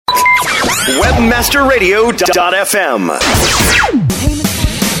Webmasterradio.fm.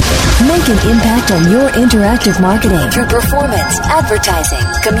 Make an impact on your interactive marketing through performance, advertising,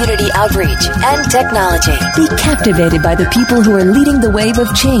 community outreach, and technology. Be captivated by the people who are leading the wave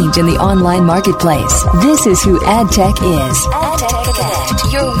of change in the online marketplace. This is who AdTech is. AdTech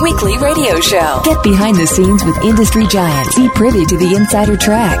Connect, your weekly radio show. Get behind the scenes with industry giants. Be privy to the insider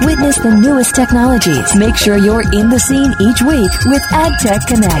track. Witness the newest technologies. Make sure you're in the scene each week with AdTech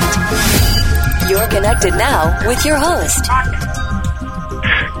Connect. You're connected now with your host.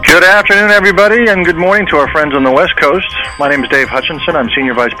 Good afternoon, everybody, and good morning to our friends on the West Coast. My name is Dave Hutchinson. I'm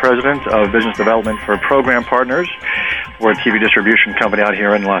Senior Vice President of Business Development for Program Partners. We're a TV distribution company out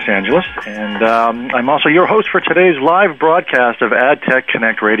here in Los Angeles. And I'm also your host for today's live broadcast of AdTech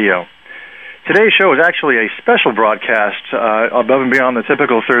Connect Radio. Today's show is actually a special broadcast above and beyond the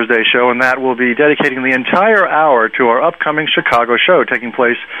typical Thursday show, and that will be dedicating the entire hour to our upcoming Chicago show taking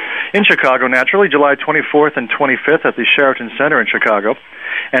place in Chicago, naturally, July 24th and 25th at the Sheraton Center in Chicago.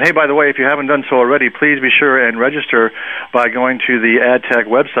 And hey, by the way, if you haven't done so already, please be sure and register by going to the AdTech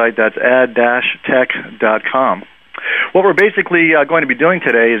website. That's ad-tech.com. What we're basically going to be doing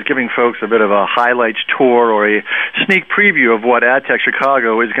today is giving folks a bit of a highlights tour or a sneak preview of what AdTech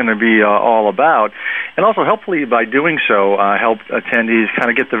Chicago is going to be all about. And also, hopefully, by doing so, help attendees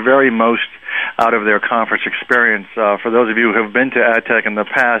kind of get the very most out of their conference experience. For those of you who have been to AdTech in the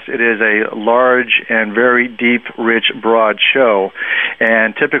past, it is a large and very deep, rich, broad show.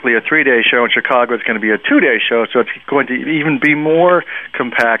 And typically a 3-day show in Chicago is going to be a 2-day show, so it's going to even be more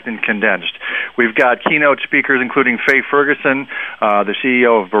compact and condensed. We've got keynote speakers including Faye Ferguson, the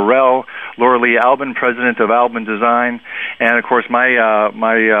CEO of Burrell, Laura Lee Albin, president of Albin Design, and of course my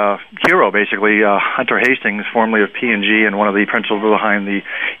hero, basically, Hunter Hastings, formerly of P&G and one of the principals behind the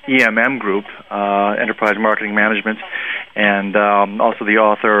EMM Group, Enterprise Marketing Management, and also the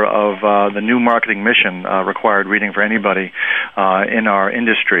author of The New Marketing Mission, required reading for anybody in our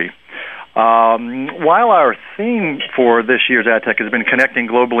industry. While our theme for this year's AdTech has been connecting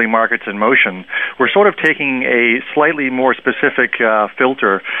globally markets in motion, we're sort of taking a slightly more specific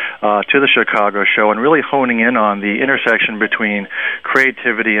filter to the Chicago show and really honing in on the intersection between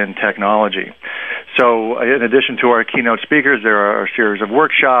creativity and technology. So in addition to our keynote speakers, there are a series of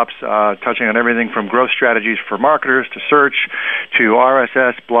workshops touching on everything from growth strategies for marketers to search to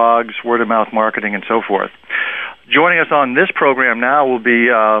RSS, blogs, word-of-mouth marketing, and so forth. Joining us on this program now will be,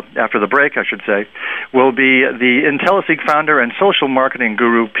 after the break, I should say, will be the IntelliSeek founder and social marketing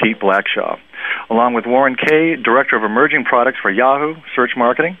guru, Pete Blackshaw, along with Warren Kay, Director of Emerging Products for Yahoo Search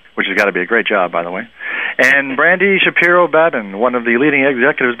Marketing, which has got to be a great job, by the way, and Brandy Shapiro Babin, one of the leading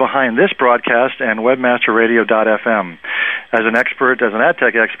executives behind this broadcast and webmasterradio.fm. As an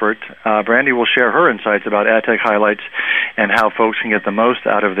AdTech expert, Brandy will share her insights about AdTech highlights and how folks can get the most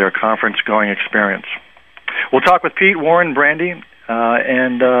out of their conference-going experience. We'll talk with Pete, Warren, Brandy,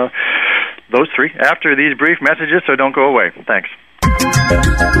 and those three after these brief messages, so don't go away. Thanks.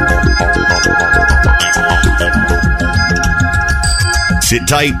 Sit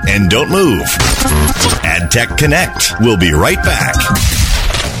tight and don't move. AdTech Connect. We'll be right back.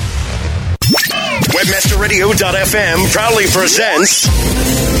 Webmasterradio.fm proudly presents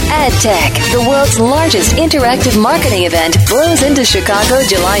AdTech, the world's largest interactive marketing event, blows into Chicago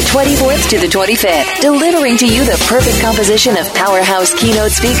July 24th to the 25th, delivering to you the perfect composition of powerhouse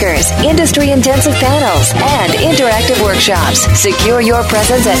keynote speakers, industry-intensive panels, and interactive workshops. Secure your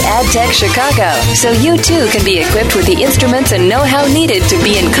presence at AdTech Chicago so you too can be equipped with the instruments and know-how needed to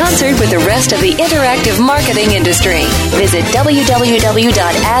be in concert with the rest of the interactive marketing industry. Visit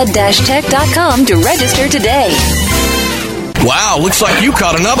www.ad-tech.com to register today. Wow, looks like you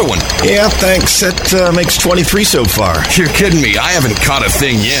caught another one. Yeah, thanks. That makes 23 so far. You're kidding me. I haven't caught a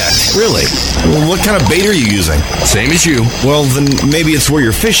thing yet. Really? Well, what kind of bait are you using? Same as you. Well, then maybe it's where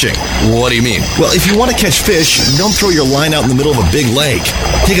you're fishing. What do you mean? Well, if you want to catch fish, don't throw your line out in the middle of a big lake.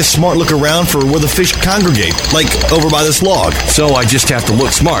 Take a smart look around for where the fish congregate, like over by this log. So I just have to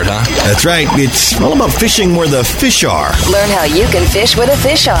look smart, huh? That's right. It's all about fishing where the fish are. Learn how you can fish where the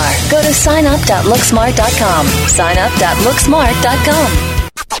fish are. Go to signup.looksmart.com. Signup.looksmart.com. Oh,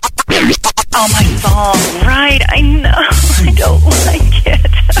 my song, right? I know. I don't like it.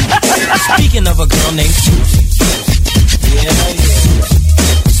 Speaking of a girl named Susie. Yeah.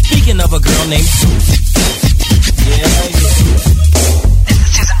 Speaking of a girl named Susie. Yeah.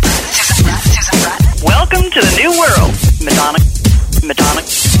 Susan Pratt. Welcome to the new world. Madonna,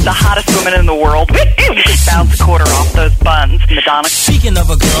 the hottest woman in the world. You just bounce a quarter off those buns. Madonna. Speaking of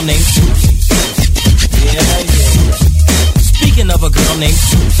a girl named Susie. Yeah. Speaking of a girl named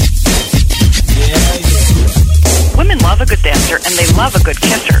Susie. Yeah. Women love a good dancer, and they love a good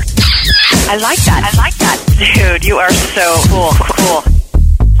kisser. I like that. Dude, you are so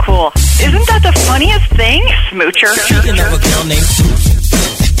cool. Isn't that the funniest thing? Smoocher. Speaking of a girl named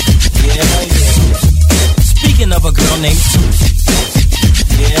Speaking of a girl named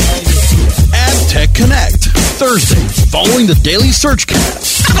AdTech Connect, Thursday, following the Daily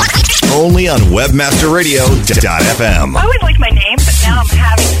Searchcast. Only on WebmasterRadio.fm. I always liked my name, but now I'm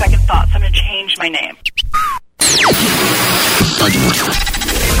having second thoughts. I'm going to change my name.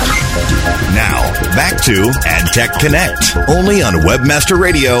 Now, back to AdTech Connect, only on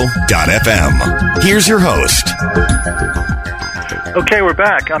WebmasterRadio.fm. Here's your host. Okay, we're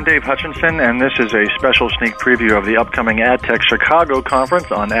back. I'm Dave Hutchinson, and this is a special sneak preview of the upcoming AdTech Chicago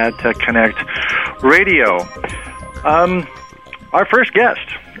conference on AdTech Connect Radio. Our first guest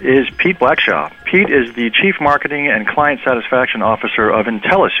is Pete Blackshaw. Pete is the Chief Marketing and Client Satisfaction Officer of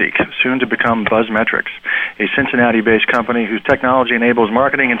IntelliSeek, soon to become BuzzMetrics, a Cincinnati-based company whose technology enables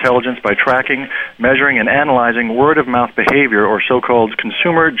marketing intelligence by tracking, measuring, and analyzing word-of-mouth behavior, or so-called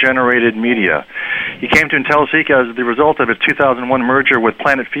consumer-generated media. He came to IntelliSeek as the result of its 2001 merger with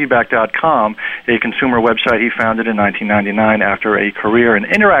PlanetFeedback.com, a consumer website he founded in 1999 after a career in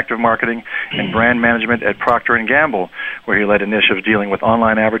interactive marketing and brand management at Procter & Gamble, where he led initiatives dealing with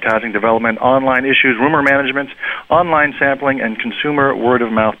online advertising development, online issues, rumor management, online sampling, and consumer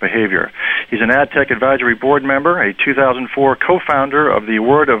word-of-mouth behavior. He's an AdTech Advisory Board member, a 2004 co-founder of the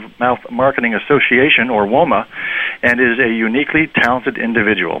Word of Mouth Marketing Association, or WOMA, and is a uniquely talented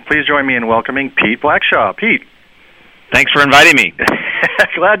individual. Please join me in welcoming Pete Blackshaw. Pete. Thanks for inviting me.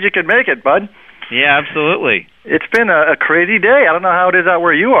 Glad you could make it, bud. Yeah, absolutely. It's been a crazy day. I don't know how it is out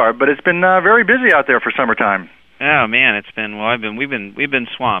where you are, but it's been very busy out there for summertime. Oh man, it's been we've been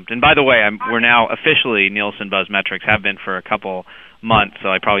swamped. And by the way, we're now officially Nielsen BuzzMetrics, have been for a couple months, so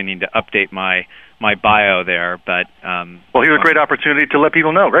I probably need to update my bio there. But well, here's a great opportunity to let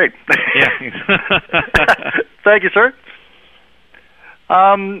people know. Great. Yeah. Thank you, sir.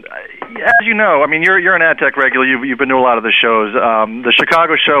 As you know, I mean, you're an AdTech regular. You've been to a lot of the shows. The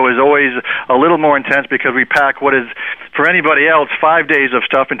Chicago show is always a little more intense because we pack what is, for anybody else, 5 days of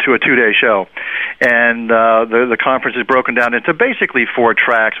stuff into a 2-day show. And the conference is broken down into basically 4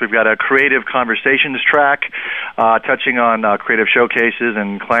 tracks. We've got a creative conversations track, touching on creative showcases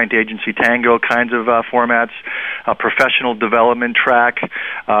and client agency tango kinds of formats, a professional development track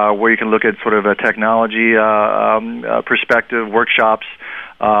where you can look at sort of a technology perspective, workshops,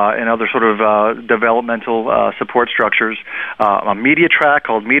 and other sort of developmental support structures, a media track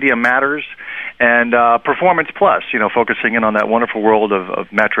called Media Matters, and Performance Plus, focusing in on that wonderful world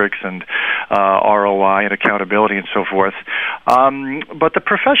of metrics and ROI and accountability and so forth. But the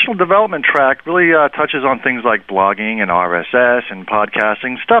professional development track really touches on things like blogging and RSS and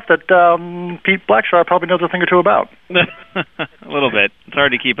podcasting, stuff that Pete Blackshaw probably knows a thing or two about. A little bit. It's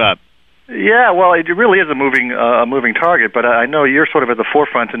hard to keep up. Yeah, well, it really is a moving target, but I know you're sort of at the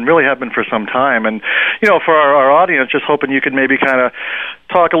forefront and really have been for some time. And, for our audience, just hoping you could maybe kind of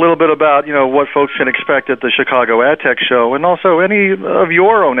talk a little bit about, what folks can expect at the Chicago AdTech show, and also any of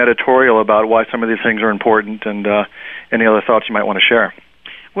your own editorial about why some of these things are important, and any other thoughts you might want to share.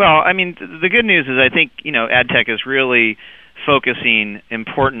 Well, I mean, the good news is I think, AdTech is really focusing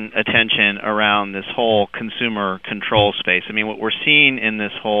important attention around this whole consumer control space. I mean, what we're seeing in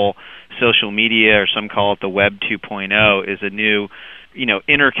this whole social media, or some call it the Web 2.0, is a new,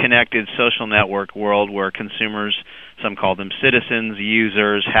 interconnected social network world where consumers, some call them citizens,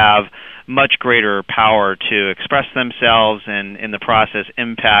 users, have much greater power to express themselves and, in the process,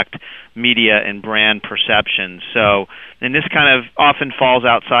 impact media and brand perception. So, and this kind of often falls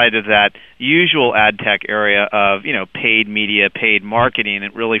outside of that usual ad tech area of, paid media, paid marketing.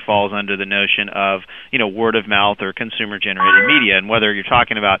 It really falls under the notion of, word of mouth or consumer-generated media. And whether you're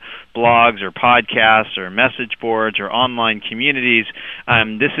talking about blogs or podcasts or message boards or online communities,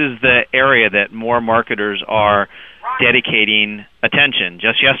 this is the area that more marketers are dedicating attention.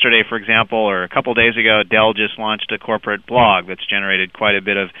 Just yesterday, for example, or a couple days ago, Dell just launched a corporate blog that's generated quite a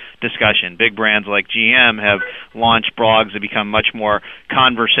bit of discussion. Big brands like GM have launched blogs that become much more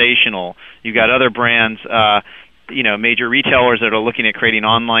conversational. You've got other brands, major retailers that are looking at creating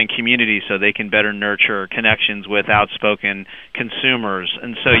online communities so they can better nurture connections with outspoken consumers.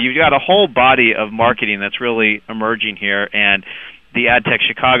 And so you've got a whole body of marketing that's really emerging here, and the AdTech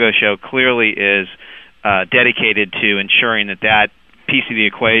Chicago show clearly is dedicated to ensuring that piece of the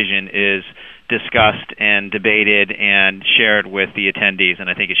equation is discussed and debated and shared with the attendees, and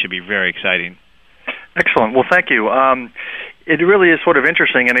I think it should be very exciting. Excellent. Well, thank you. it really is sort of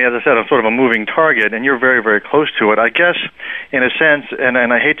interesting, and as I said, I'm sort of a moving target, and you're very, very close to it. I guess, in a sense, and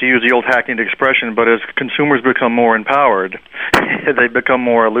I hate to use the old hackneyed expression, but as consumers become more empowered, they become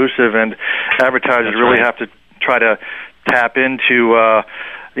more elusive, and advertisers really have to try to tap into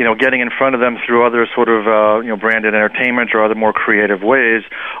getting in front of them through other sort of branded entertainment or other more creative ways.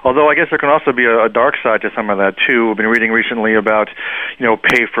 Although I guess there can also be a dark side to some of that too. I've been reading recently about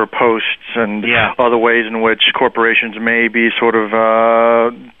pay for posts and other ways in which corporations may be sort of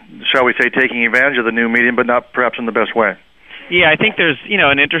shall we say taking advantage of the new medium, but not perhaps in the best way. Yeah, I think there's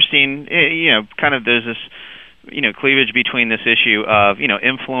an interesting there's this cleavage between this issue of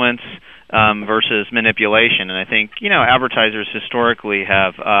influence versus manipulation, and I think advertisers historically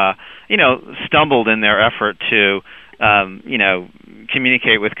have stumbled in their effort to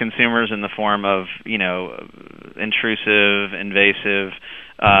communicate with consumers in the form of intrusive, invasive,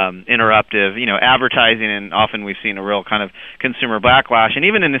 interruptive advertising, and often we've seen a real kind of consumer backlash. And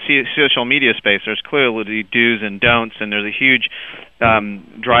even in the social media space, there's clearly do's and don'ts, and there's a huge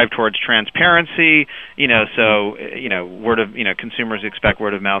drive towards transparency. So consumers expect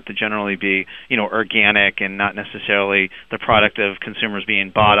word of mouth to generally be organic and not necessarily the product of consumers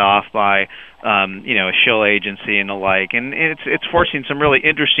being bought off by a shill agency and the like. And it's forcing some really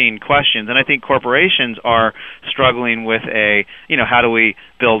interesting questions. And I think corporations are struggling with how do we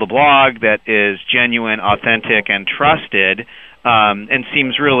build a blog that is genuine, authentic, and trusted, and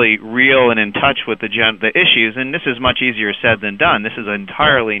seems really real and in touch with the issues. And this is much easier said than done. This is an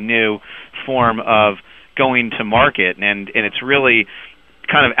entirely new form of going to market, and it's really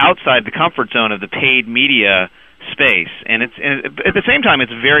kind of outside the comfort zone of the paid media space. And at the same time,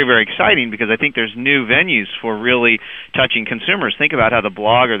 it's very, very exciting because I think there's new venues for really touching consumers. Think about how the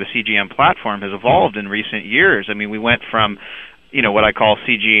blog or the CGM platform has evolved in recent years. I mean, we went from what I call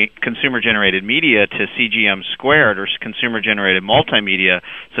consumer-generated media to CGM squared, or consumer-generated multimedia.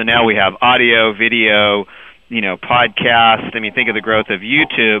 So now we have audio, video, podcast. I mean, think of the growth of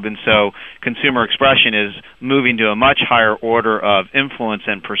YouTube. And so consumer expression is moving to a much higher order of influence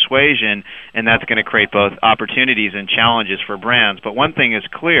and persuasion, and that's going to create both opportunities and challenges for brands. But one thing is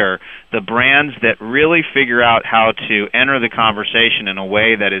clear, the brands that really figure out how to enter the conversation in a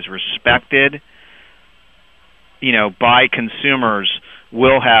way that is respected by consumers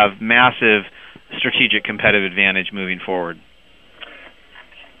will have massive strategic competitive advantage moving forward.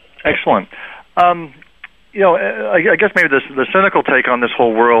 Excellent. I guess maybe the cynical take on this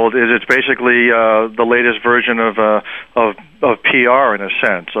whole world is it's basically the latest version of PR in a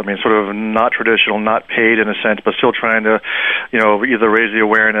sense. I mean, sort of not traditional, not paid in a sense, but still trying to, either raise the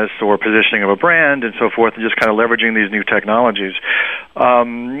awareness or positioning of a brand and so forth, and just kind of leveraging these new technologies.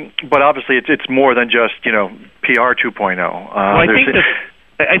 But obviously, it's more than just PR 2.0. I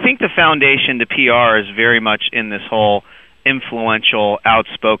think the foundation to PR is very much in this whole influential,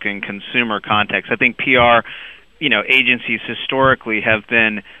 outspoken consumer context. I think PR, agencies historically have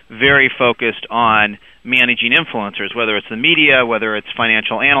been very focused on managing influencers, whether it's the media, whether it's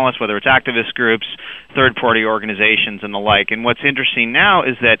financial analysts, whether it's activist groups, third-party organizations, and the like. And what's interesting now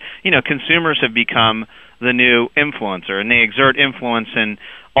is that, consumers have become the new influencer, and they exert influence in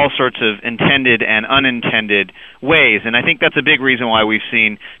all sorts of intended and unintended ways. And I think that's a big reason why we've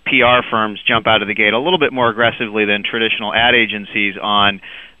seen PR firms jump out of the gate a little bit more aggressively than traditional ad agencies on,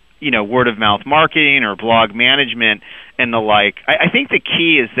 word-of-mouth marketing or blog management and the like. I think the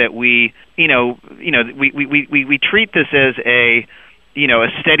key is that we treat this as a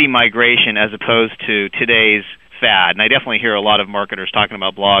steady migration as opposed to today's fad. And I definitely hear a lot of marketers talking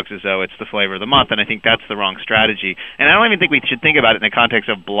about blogs as though it's the flavor of the month, and I think that's the wrong strategy. And I don't even think we should think about it in the context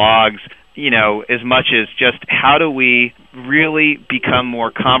of blogs, as much as just how do we really become more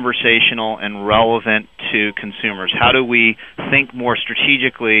conversational and relevant to consumers? How do we think more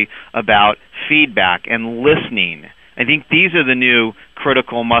strategically about feedback and listening? I think these are the new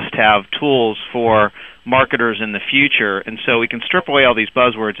critical must-have tools for marketers in the future, and so we can strip away all these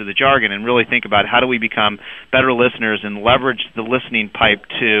buzzwords of the jargon and really think about how do we become better listeners and leverage the listening pipe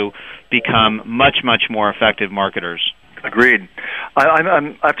to become much, much more effective marketers. Agreed. I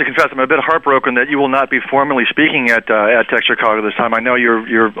have to confess, I'm a bit heartbroken that you will not be formally speaking at Tech Chicago this time. I know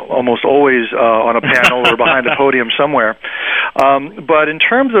you're almost always on a panel or behind a podium somewhere. But in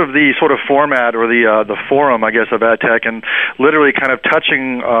terms of the sort of format or the forum, I guess, of AdTech, and literally kind of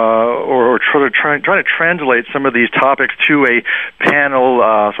touching or trying to translate some of these topics to a panel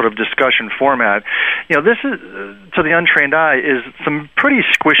sort of discussion format, this is, to the untrained eye, is some pretty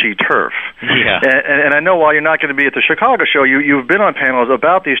squishy turf. Yeah. And I know while you're not going to be at the Chicago show, you've been on panels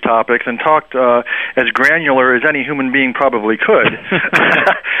about these topics and talked as granular as any human being probably could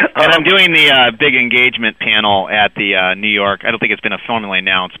And I'm doing the big engagement panel at the New York. I don't think it's been formally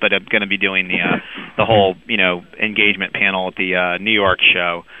announced, but I'm going to be doing the whole engagement panel at the New York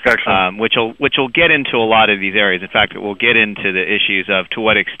show, which will get into a lot of these areas. In fact, it will get into the issues of to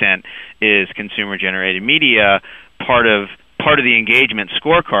what extent is consumer-generated media part of the engagement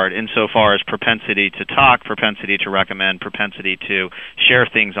scorecard insofar as propensity to talk, propensity to recommend, propensity to share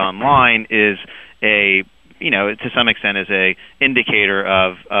things online is to some extent is a indicator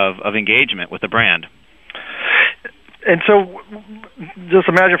of engagement with the brand. And so, just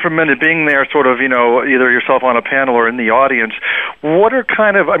imagine for a minute being there, sort of, either yourself on a panel or in the audience. What are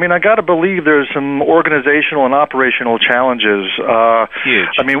I got to believe there's some organizational and operational challenges.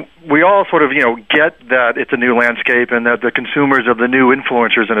 Huge. I mean, we all sort of, get that it's a new landscape and that the consumers are the new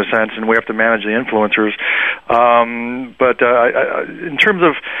influencers in a sense, and we have to manage the influencers. But in terms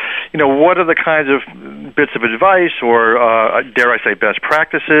of, what are the kinds of bits of advice or, dare I say, best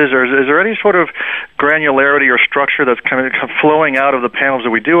practices, or is there any sort of granularity or structure that's kind of flowing out of the panels that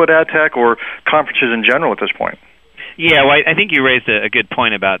we do at AdTech or conferences in general at this point? Yeah, well, I think you raised a good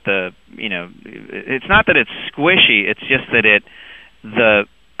point about it's not that it's squishy, it's just that the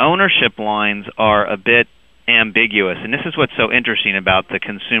ownership lines are a bit ambiguous, and this is what's so interesting about the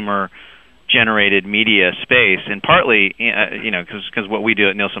consumer-generated media space, and partly, because what we do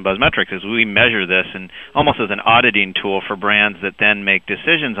at Nielsen BuzzMetrics is we measure this and almost as an auditing tool for brands that then make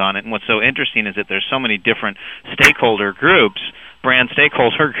decisions on it. And what's so interesting is that there's so many different stakeholder groups, brand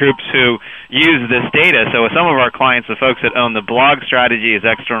stakeholder groups who use this data. So with some of our clients, the folks that own the blog strategy is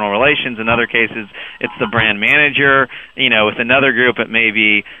external relations. In other cases, it's the brand manager. With another group, it may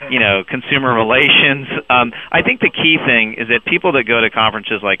be, consumer relations. I think the key thing is that people that go to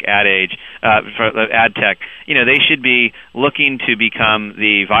conferences like AdTech, they should be looking to become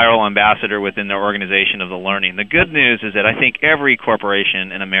the viral ambassador within their organization of the learning. The good news is that I think every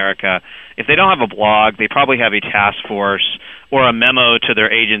corporation in America, if they don't have a blog, they probably have a task force or a memo to their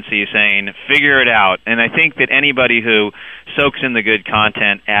agency saying, figure it out. And I think that anybody who soaks in the good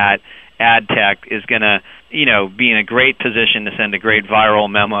content at AdTech is going to, be in a great position to send a great viral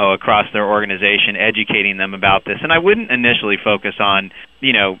memo across their organization educating them about this. And I wouldn't initially focus on,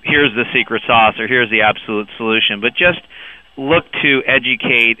 here's the secret sauce or here's the absolute solution, but just look to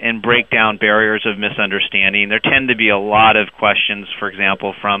educate and break down barriers of misunderstanding. There tend to be a lot of questions, for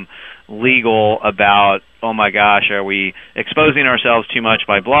example, from legal about, oh my gosh, are we exposing ourselves too much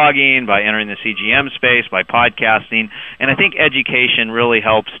by blogging, by entering the CGM space, by podcasting? And I think education really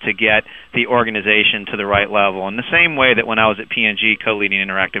helps to get the organization to the right level. In the same way that when I was at P&G co-leading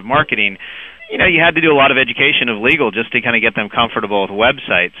interactive marketing, you had to do a lot of education of legal just to kind of get them comfortable with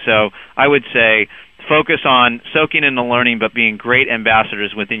websites. So I would say focus on soaking in the learning but being great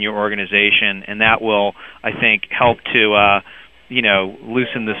ambassadors within your organization, and that will, I think, help to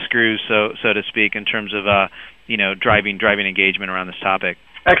loosen the screws, so to speak, in terms of driving engagement around this topic.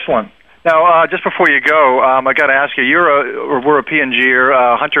 Excellent. Now, just before you go, I got to ask you, we're a P&G-er.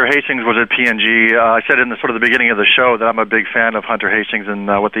 Hunter Hastings was at P&G. I said in the beginning of the show that I'm a big fan of Hunter Hastings and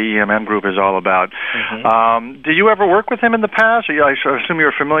what the EMM group is all about. Mm-hmm. Did you ever work with him in the past? I assume you're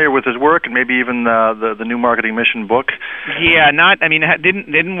familiar with his work and maybe even the New Marketing Mission book. Yeah,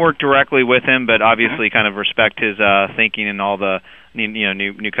 didn't work directly with him, but obviously kind of respect his thinking and all the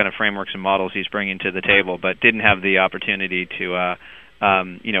new kind of frameworks and models he's bringing to the table, but didn't have the opportunity to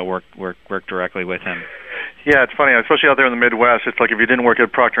work directly with him. Yeah, it's funny, especially out there in the Midwest. It's like if you didn't work at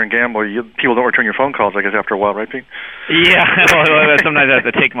Procter & Gamble, people don't return your phone calls, I guess, after a while, right, Pete? Yeah, well, sometimes I have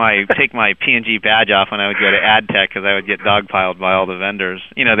to take my P&G badge off when I would go to AdTech because I would get dogpiled by all the vendors.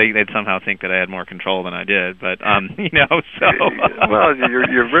 They'd somehow think that I had more control than I did, but, so... Well,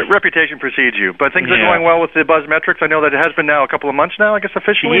 your reputation precedes you. But things are going well with the BuzzMetrics. I know that it has been now a couple of months now, I guess,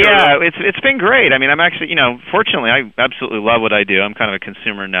 officially? Yeah, it's been great. I mean, I'm actually, fortunately, I absolutely love what I do. I'm kind of a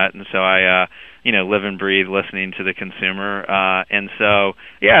consumer nut, and so I... live and breathe listening to the consumer. And so,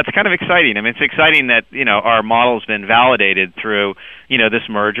 it's kind of exciting. I mean, it's exciting that, our model's been validated through, this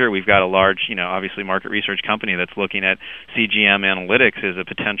merger. We've got a large, obviously market research company that's looking at CGM analytics as a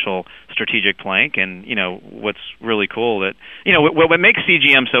potential strategic plank. And, what's really cool that, what makes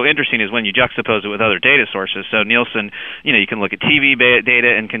CGM so interesting is when you juxtapose it with other data sources. So Nielsen, you can look at TV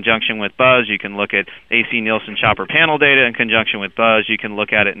data in conjunction with Buzz. You can look at AC Nielsen shopper panel data in conjunction with Buzz. You can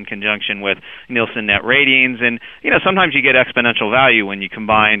look at it in conjunction with Nielsen net ratings, and sometimes you get exponential value when you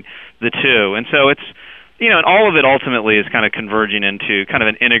combine the two. And so it's and all of it ultimately is kind of converging into kind of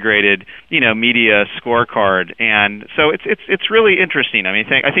an integrated media scorecard. And so it's really interesting. I mean,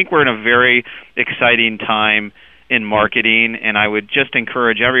 I think we're in a very exciting time in marketing, and I would just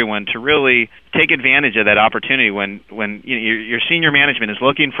encourage everyone to really take advantage of that opportunity when your senior management is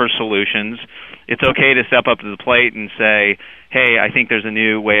looking for solutions. It's okay to step up to the plate and say, hey, I think there's a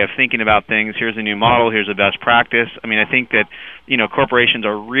new way of thinking about things. Here's a new model. Here's a best practice. I mean, I think that corporations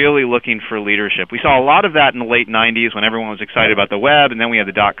are really looking for leadership. We saw a lot of that in the late 90s when everyone was excited about the web, and then we had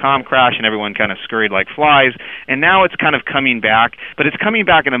the dot-com crash, and everyone kind of scurried like flies. And now it's kind of coming back, but it's coming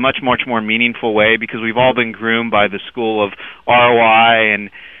back in a much, much more meaningful way because we've all been groomed by the school of ROI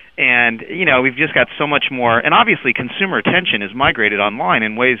and we've just got so much more, and obviously consumer attention is migrated online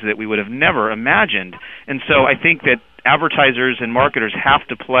in ways that we would have never imagined. And so I think that advertisers and marketers have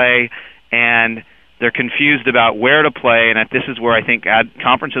to play, and they're confused about where to play, and this is where I think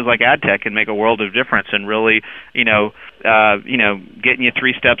conferences like AdTech can make a world of difference and really, getting you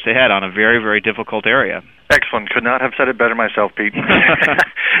 3 steps ahead on a very, very difficult area. Excellent. Could not have said it better myself, Pete.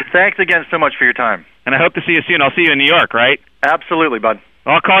 Thanks again so much for your time. And I hope to see you soon. I'll see you in New York, right? Absolutely, bud.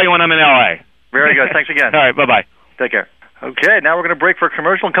 I'll call you when I'm in L.A. Very good. Thanks again. All right. Bye-bye. Take care. Okay, now we're going to break for a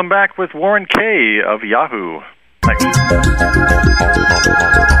commercial and come back with Warren Kay of Yahoo. Thanks.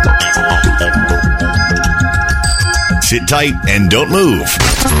 Sit tight and don't move.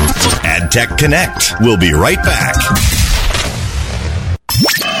 AdTech Connect. We'll be right back.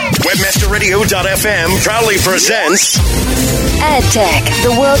 WebmasterRadio.fm proudly presents AdTech, the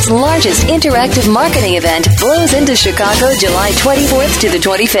world's largest interactive marketing event, flows into Chicago July 24th to the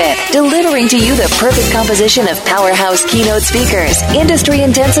 25th, delivering to you the perfect composition of powerhouse keynote speakers,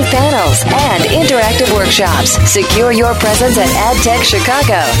 industry-intensive panels, and interactive workshops. Secure your presence at AdTech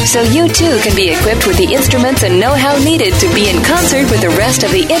Chicago so you too can be equipped with the instruments and know-how needed to be in concert with the rest of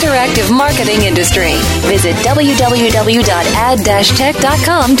the interactive marketing industry. Visit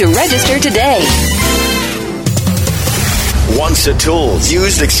www.ad-tech.com to register today. Once a tool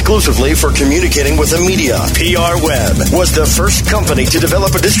used exclusively for communicating with the media, PR Web was the first company to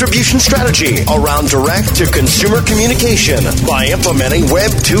develop a distribution strategy around direct-to-consumer communication by implementing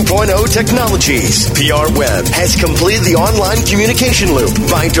Web 2.0 technologies. PR Web has completed the online communication loop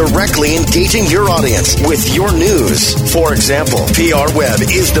by directly engaging your audience with your news. For example, PR Web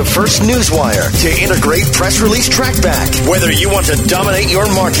is the first newswire to integrate press release trackback. Whether you want to dominate your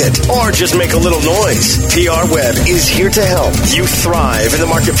market or just make a little noise, PR Web is here to help you thrive in the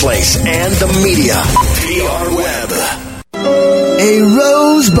marketplace and the media. PR Web. A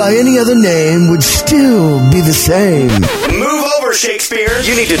rose by any other name would still be the same. Move over, Shakespeare.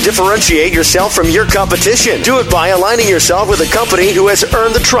 You need to differentiate yourself from your competition. Do it by aligning yourself with a company who has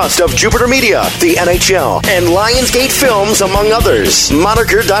earned the trust of Jupiter Media, the NHL, and Lionsgate Films, among others.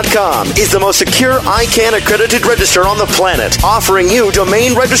 Moniker.com is the most secure ICANN accredited register on the planet, offering you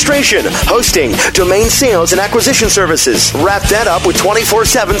domain registration, hosting, domain sales, and acquisition services. Wrap that up with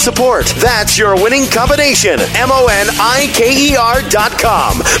 24/7 support. That's your winning combination. MONIKER.com.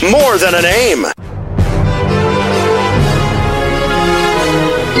 More than a name.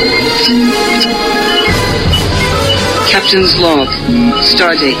 Captain's log.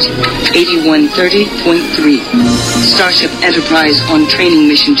 Stardate 8130.3. Starship Enterprise on training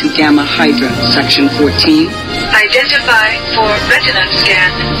mission to Gamma Hydra, Section 14. Identify for retina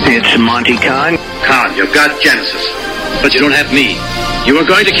scan. It's Monty Khan. Khan, you've got Genesis, but you don't have me. You are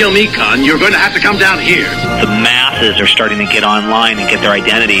going to kill me, Khan. You're going to have to come down here. The masses are starting to get online and get their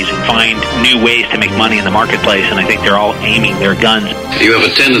identities and find new ways to make money in the marketplace, and I think they're all aiming their guns. You have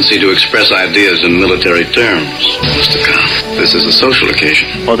a tendency to express ideas in military terms, Mr. Khan. This is a social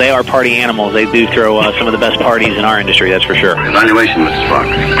occasion. Well, they are party animals. They do throw some of the best parties in our industry, that's for sure. Evaluation, Mr.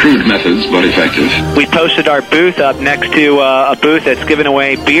 Spock. Crude methods, but effective. We posted our booth up next to a booth that's giving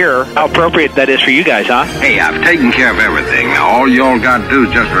away beer. How appropriate that is for you guys, huh? Hey, I've taken care of everything. Now, all y'all got to do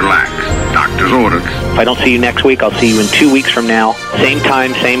is just relax. Doctor's orders. If I don't see you next week, I'll see you in 2 weeks from now. Same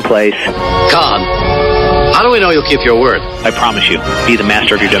time, same place. Khan, how do we know you'll keep your word? I promise you. Be the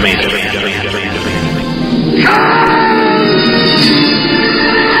master of your domain.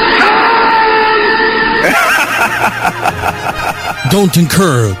 Don't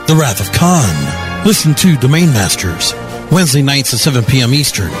incur the wrath of Khan. Listen to Domain Masters, Wednesday nights at 7 p.m.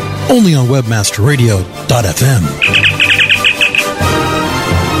 Eastern, only on WebmasterRadio.fm.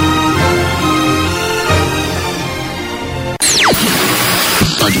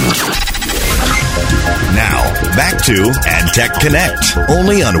 Now, back to AdTech Connect,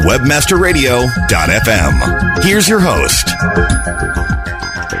 only on WebmasterRadio.fm. Here's your host.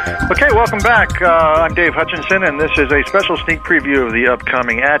 Okay, welcome back. I'm Dave Hutchinson, and this is a special sneak preview of the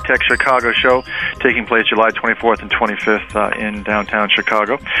upcoming AdTech Chicago show taking place July 24th and 25th in downtown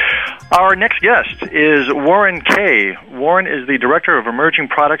Chicago. Our next guest is Warren Kay. Warren is the Director of Emerging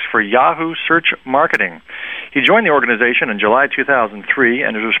Products for Yahoo Search Marketing. He joined the organization in July 2003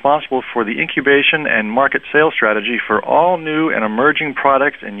 and is responsible for the incubation and market sales strategy for all new and emerging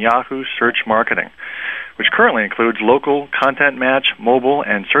products in Yahoo Search Marketing, which currently includes local, content match, mobile,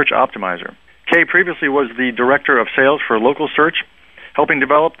 and search optimizer. Kay previously was the Director of Sales for Local Search, helping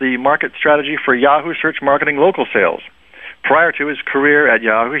develop the market strategy for Yahoo Search Marketing local sales. Prior to his career at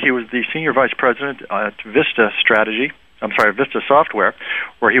Yahoo, he was the Senior Vice President at Vista Software,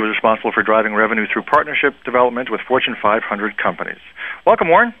 where he was responsible for driving revenue through partnership development with Fortune 500 companies. Welcome,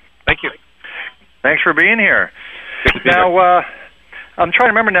 Warren. Thank you. Thanks for being here. Good to be now, here. I'm trying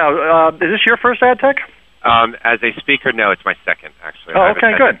to remember now, is this your first AdTech? As a speaker, no, it's my second, actually. Oh,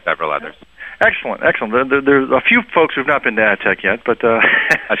 okay, good. Several others. Excellent. There's a few folks who've not been to AdTech yet, but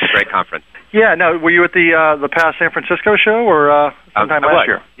that's a great conference. Yeah. Now, were you at the past San Francisco show or sometime last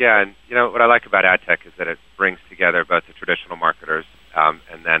year? Yeah, and you know what I like about AdTech is that it brings together both the traditional marketers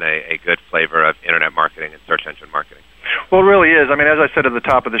and then a good flavor of internet marketing and search engine marketing. Well, it really is. I mean, as I said at the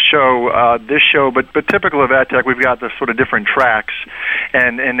top of the show, but typical of AdTech, we've got the sort of different tracks,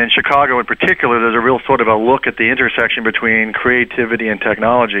 and in Chicago in particular, there's a real sort of a look at the intersection between creativity and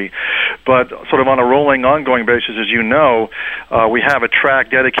technology. But sort of on a rolling, ongoing basis, as you know, we have a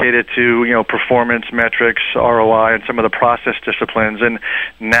track dedicated to performance metrics, ROI, and some of the process disciplines. And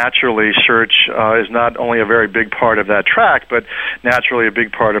naturally, search is not only a very big part of that track, but naturally a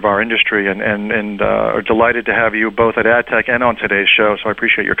big part of our industry. And are delighted to have you both at AdTech and on today's show, so I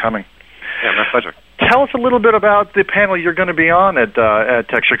appreciate your coming. Yeah, my pleasure. Tell us a little bit about the panel you're going to be on at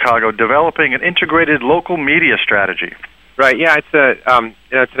AdTech Chicago, developing an integrated local media strategy. Right. Yeah, it's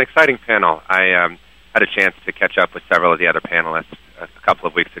it's an exciting panel. I had a chance to catch up with several of the other panelists a couple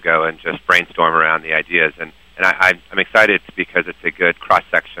of weeks ago and just brainstorm around the ideas. And I'm excited because it's a good cross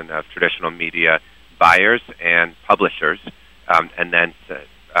section of traditional media buyers and publishers, and then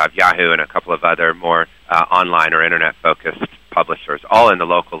Yahoo and a couple of other more online or internet-focused publishers, all in the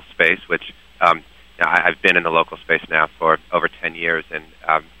local space, which I've been in the local space now for over 10 years, and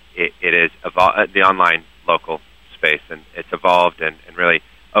it is the online local space, and it's evolved and really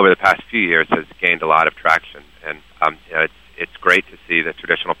over the past few years has gained a lot of traction. And it's great to see the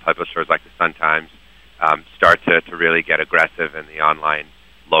traditional publishers like the Sun-Times start to really get aggressive in the online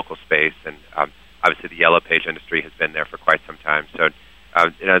local space, and obviously the Yellow Page industry has been there for quite some time. So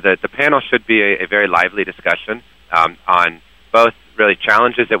the panel should be a very lively discussion on both really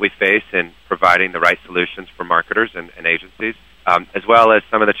challenges that we face in providing the right solutions for marketers and agencies, as well as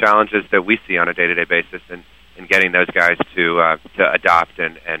some of the challenges that we see on a day-to-day basis in getting those guys to adopt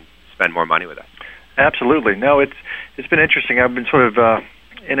and spend more money with us. Absolutely. No, it's been interesting. I've been sort of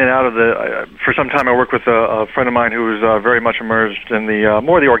in and out of for some time I worked with a friend of mine who was very much immersed in the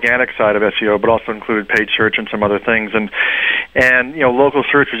more the organic side of SEO, but also included paid search and some other things. And local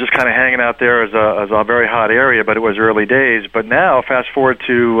search was just kind of hanging out there as a very hot area, but it was early days. But now, fast forward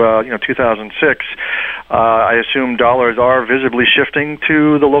to 2006, I assume dollars are visibly shifting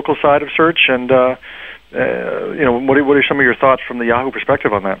to the local side of search. And what are some of your thoughts from the Yahoo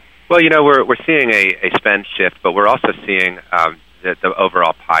perspective on that? Well, we're seeing a spend shift, but we're also seeing the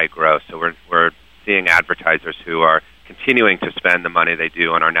overall pie grow. So we're seeing advertisers who are continuing to spend the money they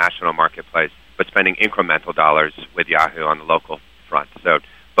do on our national marketplace, but spending incremental dollars with Yahoo on the local front. So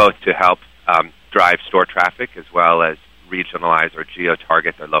both to help drive store traffic as well as regionalize or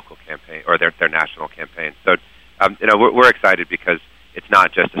geo-target their local campaign or their national campaign. So we're excited because it's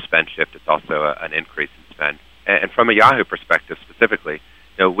not just a spend shift; it's also an increase in spend. And from a Yahoo perspective specifically,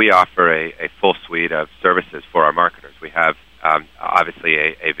 we offer a full suite of services for our marketers. We have obviously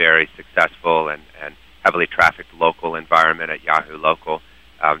a very successful and heavily trafficked local environment at Yahoo Local,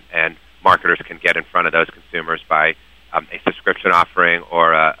 and marketers can get in front of those consumers by a subscription offering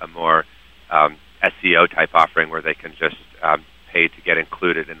or a more SEO-type offering where they can just pay to get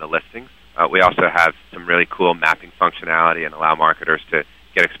included in the listings. We also have some really cool mapping functionality and allow marketers to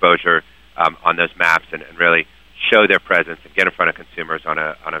get exposure on those maps and really show their presence and get in front of consumers on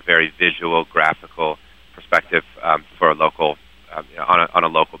a very visual, graphical perspective for a local on a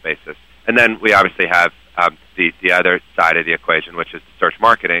local basis. And then we obviously have the other side of the equation, which is search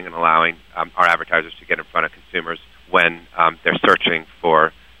marketing and allowing our advertisers to get in front of consumers when they're searching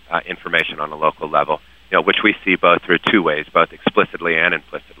for information on a local level, which we see both through two ways, both explicitly and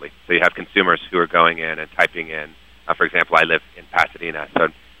implicitly. So you have consumers who are going in and typing in, for example, I live in Pasadena, so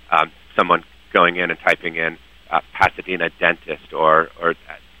someone going in and typing in Pasadena dentist or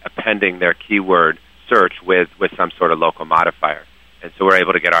a appending their keyword search with some sort of local modifier. And so we're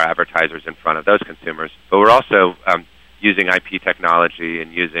able to get our advertisers in front of those consumers. But we're also using IP technology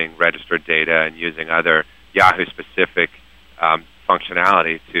and using registered data and using other Yahoo-specific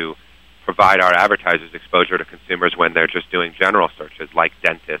functionality to provide our advertisers exposure to consumers when they're just doing general searches like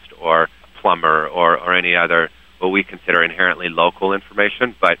dentist or plumber or any other what we consider inherently local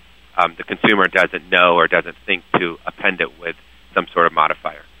information, but the consumer doesn't know or doesn't think to append it with some sort of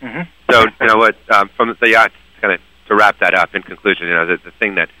modifier. Mm-hmm. So, from the kind of to wrap that up, in conclusion, the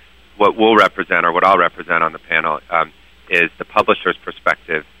thing that what we'll represent or what I'll represent on the panel is the publisher's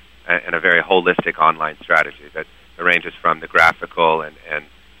perspective and a very holistic online strategy that ranges from the graphical and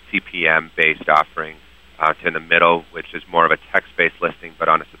CPM-based offering to in the middle, which is more of a text-based listing but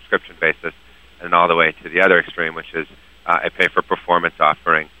on a subscription basis, and all the way to the other extreme, which is a pay-for-performance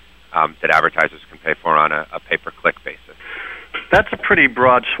offering that advertisers can pay for on a pay-per-click basis. That's a pretty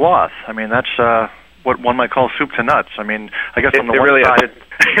broad swath. I mean, that's what one might call soup to nuts. I mean, I guess on the one really side,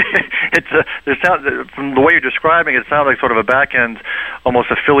 from the way you're describing it, it sounds like sort of a back-end, almost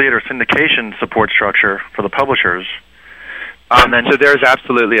affiliate or syndication support structure for the publishers. So there's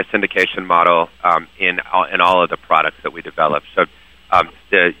absolutely a syndication model in all of the products that we develop. So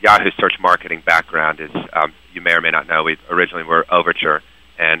the Yahoo search marketing background is, you may or may not know, we originally were Overture,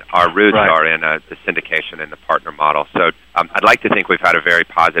 and our roots are in the syndication and the partner model. So I'd like to think we've had a very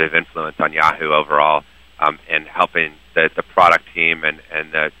positive influence on Yahoo overall in helping the product team and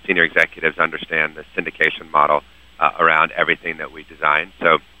the senior executives understand the syndication model around everything that we design.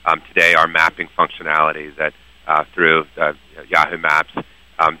 So today our mapping functionality that through Yahoo Maps,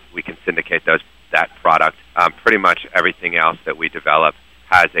 we can syndicate that product. Pretty much everything else that we develop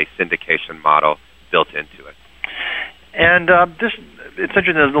has a syndication model built into it. And it's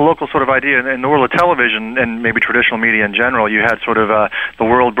interesting, the local sort of idea in the world of television and maybe traditional media in general. You had sort of the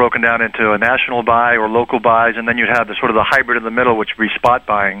world broken down into a national buy or local buys, and then you'd have the sort of the hybrid in the middle, which would be spot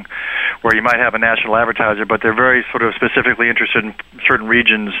buying, where you might have a national advertiser, but they're very sort of specifically interested in certain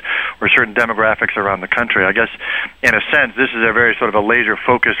regions or certain demographics around the country. I guess, in a sense, this is a very sort of a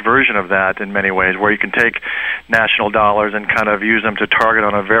laser-focused version of that in many ways, where you can take national dollars and kind of use them to target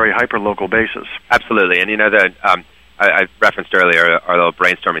on a very hyper-local basis. Absolutely, and I referenced earlier our little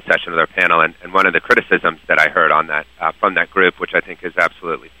brainstorming session with our panel, and one of the criticisms that I heard on that from that group, which I think is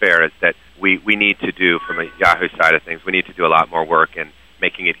absolutely fair, is that we need to do, from a Yahoo side of things, we need to do a lot more work in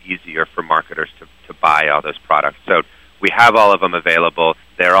making it easier for marketers to buy all those products. So we have all of them available.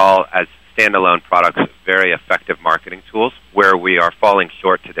 They're all, as standalone products, very effective marketing tools. Where we are falling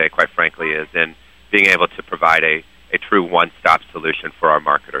short today, quite frankly, is in being able to provide a true one-stop solution for our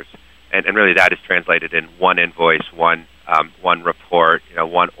marketers. And really that is translated in one invoice, one report,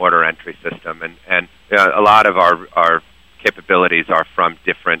 one order entry system. And a lot of our capabilities are from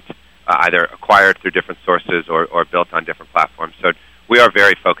different, either acquired through different sources or built on different platforms. So we are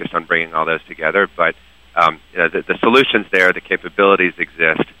very focused on bringing all those together. But the solutions there, the capabilities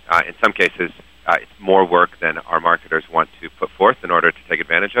exist. In some cases, it's more work than our marketers want to put forth in order to take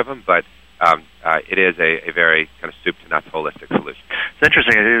advantage of them. But it is a very kind of soup-to-nuts holistic solution. It's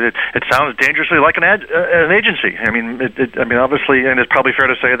interesting. It sounds dangerously like an agency. I mean, obviously, and it's probably fair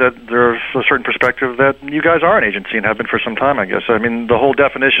to say that there's a certain perspective that you guys are an agency and have been for some time, I guess. I mean, the whole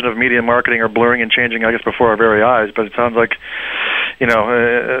definition of media marketing are blurring and changing, I guess, before our very eyes. But it sounds like,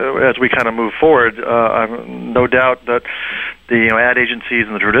 as we kind of move forward, no doubt that the ad agencies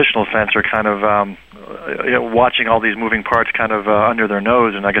in the traditional sense are kind of watching all these moving parts kind of under their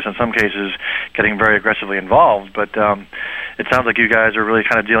nose, and I guess in some cases getting very aggressively involved. But it sounds like you guys are really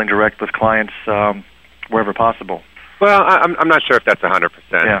kind of dealing direct with clients wherever possible. Well, I'm not sure if that's 100%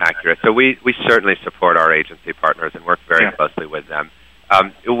 accurate. So we certainly support our agency partners and work very closely with them.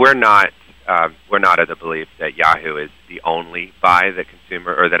 We're not of the belief that Yahoo is the only buy that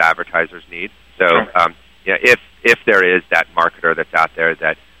consumer or that advertisers need. So if there is that marketer that's out there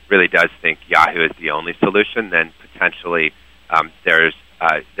that really does think Yahoo is the only solution, then potentially there's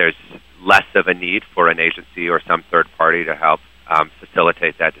less of a need for an agency or some third party to help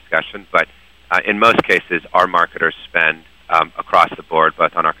facilitate that discussion. But in most cases, our marketers spend across the board,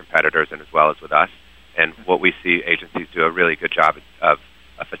 both on our competitors and as well as with us. And what we see agencies do a really good job of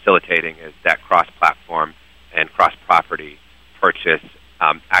facilitating is that cross-platform and cross-property purchase,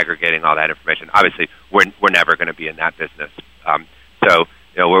 aggregating all that information. Obviously, we're never going to be in that business. So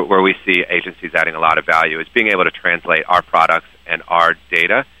where we see agencies adding a lot of value is being able to translate our products and our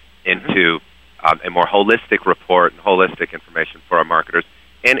data into a more holistic report and holistic information for our marketers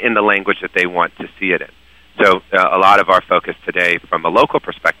and in the language that they want to see it in. So a lot of our focus today from a local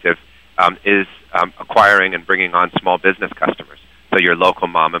perspective is acquiring and bringing on small business customers. so your local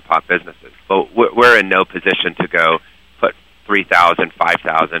mom-and-pop businesses. But we're in no position to go put 3,000,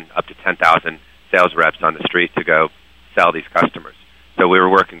 5,000, up to 10,000 sales reps on the street to go sell these customers. So we were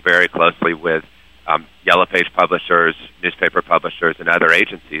working very closely with Yellow Page publishers, newspaper publishers, and other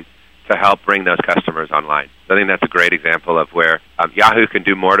agencies to help bring those customers online. So I think that's a great example of where Yahoo can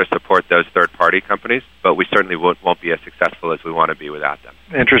do more to support those third-party companies, but we certainly won't be as successful as we want to be without them.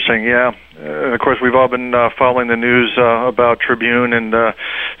 Interesting, yeah. Of course, we've all been following the news about Tribune and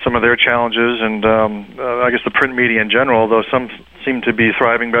some of their challenges, and I guess the print media in general, though some seem to be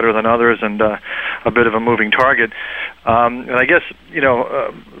thriving better than others and a bit of a moving target. And I guess,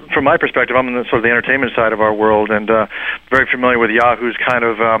 from my perspective, I'm in the sort of the entertainment side of our world, and very familiar with Yahoo's kind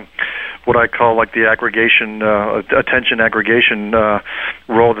of what I call like the aggregation, attention aggregation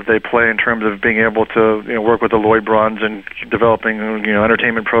role that they play in terms of being able to work with the Lloyd Brons and developing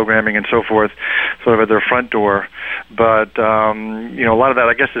entertainment programming and so forth, sort of at their front door. But a lot of that,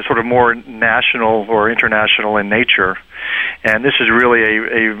 I guess, is sort of more national or international in nature. And this is really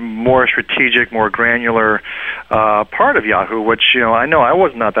a more strategic, more granular part of Yahoo, which I know I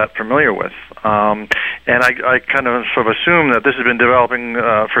was not that familiar with. And I kind of sort of assume that this has been developing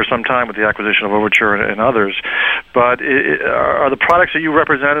for some time with the acquisition of Overture and others. But are the products that you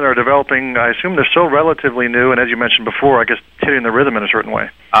represented are developing, I assume they're still relatively new, and as you mentioned before, I guess hitting the rhythm in a certain way?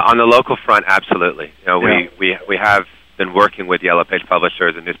 On the local front, absolutely. We have been working with Yellow Page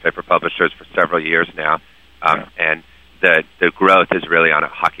publishers and newspaper publishers for several years now, and the growth is really on a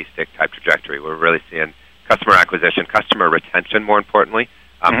hockey stick type trajectory. We're really seeing customer acquisition, customer retention, more importantly,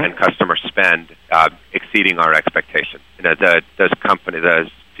 and customer spend exceeding our expectations.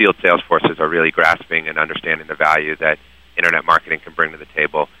 Those field sales forces are really grasping and understanding the value that internet marketing can bring to the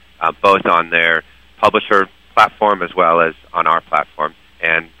table, both on their publisher platform as well as on our platform.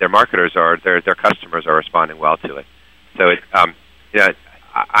 And their marketers their customers are responding well to it. So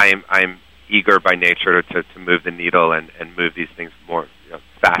I'm eager by nature to move the needle and move these things more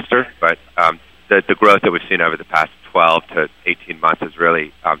faster. But the growth that we've seen over the past 12 to 18 months has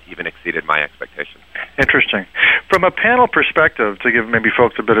really even exceeded my expectations. Interesting. From a panel perspective, to give maybe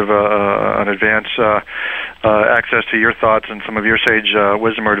folks a bit of an advance access to your thoughts and some of your sage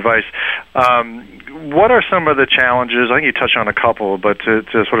wisdom or advice, what are some of the challenges? I think you touched on a couple, but to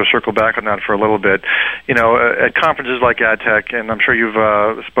sort of circle back on that for a little bit, at conferences like AdTech, and I'm sure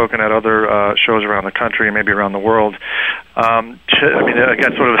you've spoken at other shows around the country and maybe around the world,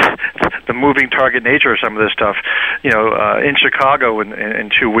 again, sort of the moving target nature of some of this stuff, in Chicago in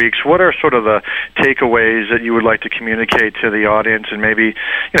 2 weeks, what are sort of the takeaways that you would like to communicate to the audience, and maybe,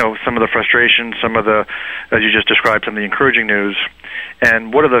 some of the frustrations, some of the, as you just described, some of the encouraging news,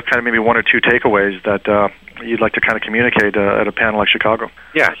 and what are the kind of maybe one or two takeaways that you'd like to kind of communicate at a panel like Chicago?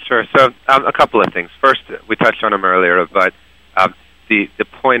 Yeah, sure. So a couple of things. First, we touched on them earlier, but the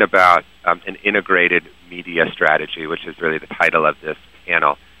point about an integrated media strategy, which is really the title of this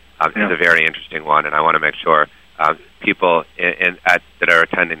panel, is a very interesting one, and I want to make sure people that are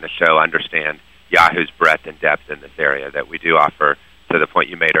attending the show understand Yahoo's breadth and depth in this area, that we do offer, to the point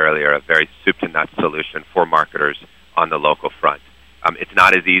you made earlier, a very soup-to-nuts solution for marketers on the local front. It's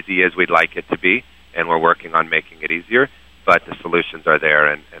not as easy as we'd like it to be, and we're working on making it easier, but the solutions are there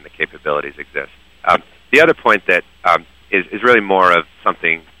and the capabilities exist. The other point that is really more of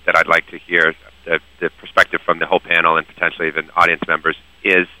something that I'd like to hear, the perspective from the whole panel and potentially even audience members,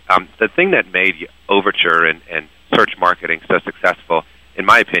 is the thing that made Overture and search marketing so successful, in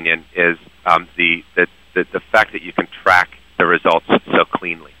my opinion, is the fact that you can track the results so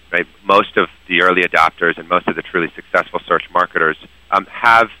cleanly. Right? Most of the early adopters and most of the truly successful search marketers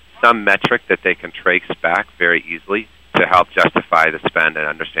have some metric that they can trace back very easily to help justify the spend and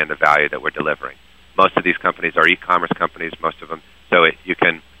understand the value that we're delivering. Most of these companies are e-commerce companies, most of them, so you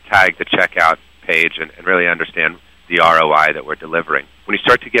can tag the checkout page and really understand the ROI that we're delivering. When you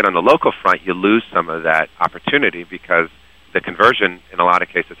start to get on the local front, you lose some of that opportunity because the conversion in a lot of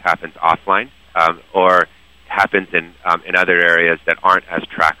cases happens offline or happens in other areas that aren't as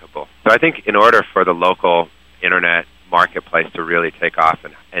trackable. So I think in order for the local internet marketplace to really take off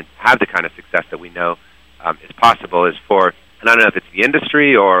and have the kind of success that we know is possible, is for, and I don't know if it's the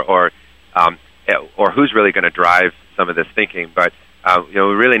industry or who's really going to drive some of this thinking, but we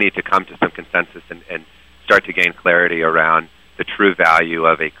really need to come to some consensus and start to gain clarity around the true value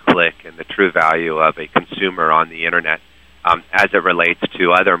of a click and the true value of a consumer on the internet as it relates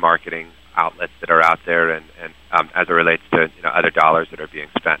to other marketing outlets that are out there and as it relates to other dollars that are being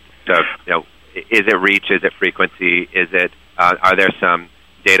spent. So, is it reach? Is it frequency? Is it are there some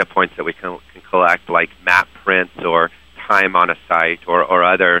data points that we can collect, like map prints or time on a site or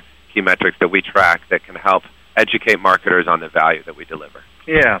other key metrics that we track that can help educate marketers on the value that we deliver.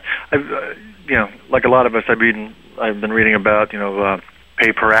 Yeah, like a lot of us, I've been reading about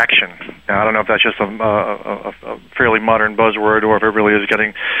pay per action. Now, I don't know if that's just a fairly modern buzzword or if it really is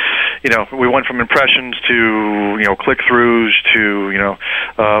getting, we went from impressions to click-throughs to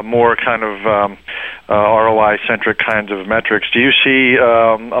more kind of ROI-centric kinds of metrics. Do you see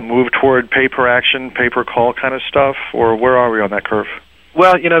a move toward pay per action, pay per call kind of stuff, or where are we on that curve?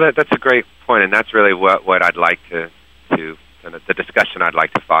 Well, that's a great point, and that's really what I'd like to the discussion I'd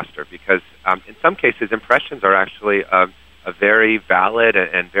like to foster, because in some cases impressions are actually a very valid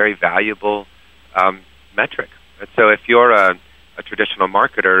and very valuable metric. And so if you're a traditional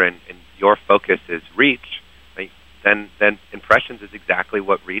marketer and your focus is reach, right, then impressions is exactly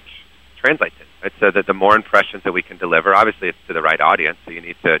what reach translates in. Right? So that the more impressions that we can deliver, obviously it's to the right audience, so you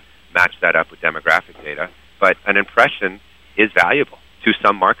need to match that up with demographic data, but an impression is valuable to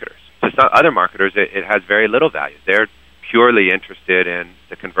some marketers. To some other marketers, it has very little value. They're purely interested in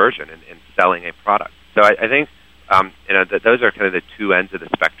the conversion and in selling a product. So I think that those are kind of the two ends of the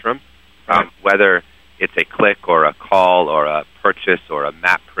spectrum. Whether it's a click or a call or a purchase or a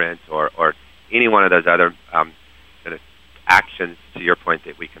map print or any one of those other kind of actions, to your point,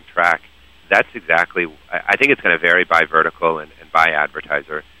 that we can track, that's exactly, I think it's going to vary by vertical and by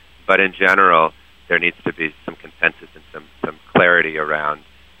advertiser, but in general, there needs to be some consensus and some clarity around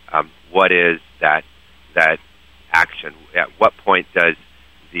what is that action. At what point does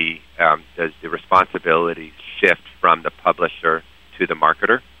the responsibility shift from the publisher to the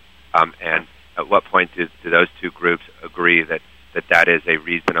marketer, and at what point do those two groups agree that is a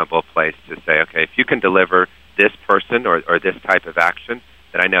reasonable place to say, okay, if you can deliver this person or this type of action,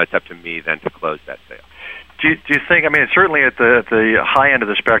 then I know it's up to me then to close that sale. Do you think, certainly at the high end of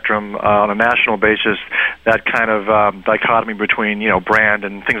the spectrum, on a national basis, that kind of dichotomy between, brand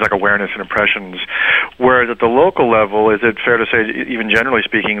and things like awareness and impressions, whereas at the local level, is it fair to say, even generally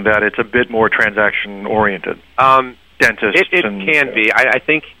speaking, that it's a bit more transaction-oriented? Dentists it can be. I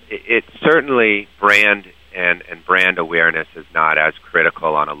think it certainly brand and brand awareness is not as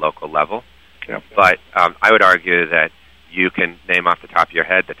critical on a local level. Yeah. But I would argue that you can name off the top of your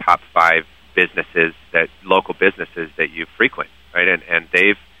head the top 5 local businesses that you frequent, right? And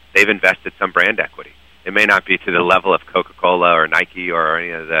they've invested some brand equity. It may not be to the level of Coca-Cola or Nike or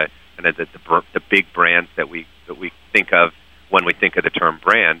any of the big brands that we think of when we think of the term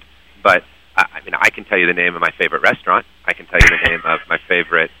brand, but I can tell you the name of my favorite restaurant. I can tell you the name of my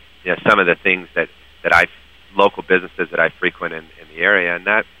favorite, some of the things that local businesses that I frequent in the area, and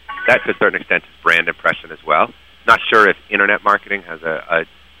that to a certain extent is brand impression as well. Not sure if internet marketing has a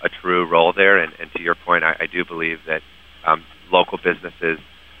true role there, and to your point, I do believe that local businesses,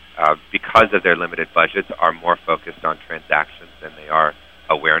 because of their limited budgets, are more focused on transactions than they are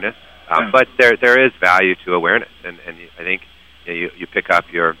awareness. But there is value to awareness, and I think you pick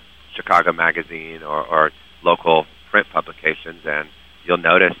up your Chicago Magazine or local print publications, and you'll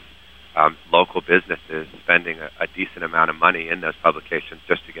notice local businesses spending a decent amount of money in those publications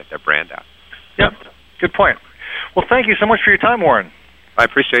just to get their brand out. Yep, good point. Well, thank you so much for your time, Warren. I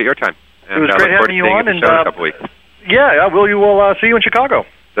appreciate your time. And it was great having you on. And in a couple weeks. Yeah, we'll see you in Chicago.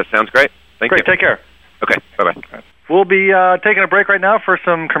 That sounds great. Thank you. Great, take care. Okay, bye-bye. Right. We'll be taking a break right now for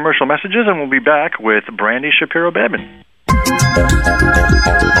some commercial messages, and we'll be back with Brandy, Shapiro, Babin.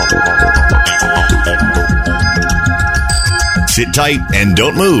 Sit tight and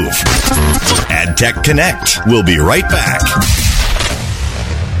don't move. AdTech Connect. We'll be right back.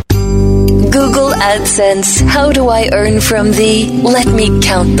 Google AdSense. How do I earn from thee? Let me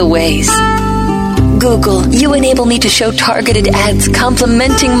count the ways. Google, you enable me to show targeted ads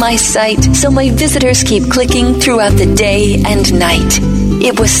complementing my site so my visitors keep clicking throughout the day and night.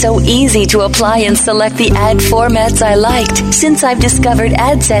 It was so easy to apply and select the ad formats I liked. Since I've discovered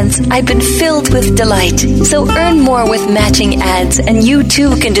AdSense, I've been filled with delight. So earn more with matching ads, and you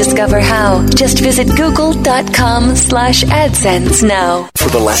too can discover how. Just visit google.com/AdSense now.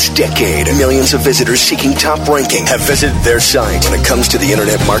 For the last decade, millions of visitors seeking top ranking have visited their site. When it comes to the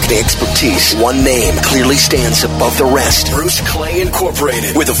internet marketing expertise, one name clearly stands above the rest. Bruce Clay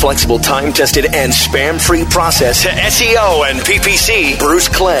Incorporated. With a flexible, time-tested, and spam-free process to SEO and PPC, Bruce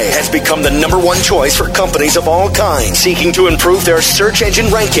Clay has become the #1 choice for companies of all kinds seeking to improve their search engine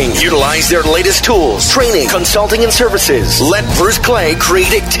ranking. Utilize their latest tools, training, consulting, and services. Let Bruce Clay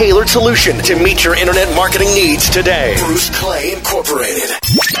create a tailored solution to meet your internet marketing needs today. Bruce Clay Incorporated.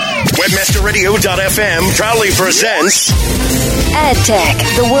 Webmaster WebmasterRadio.fm proudly presents AdTech,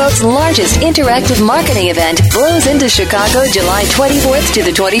 the world's largest interactive marketing event, blows into Chicago July 24th to the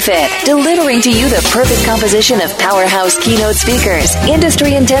 25th, delivering to you the perfect composition of powerhouse keynote speakers,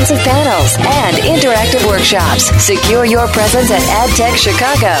 industry-intensive panels, and interactive workshops. Secure your presence at AdTech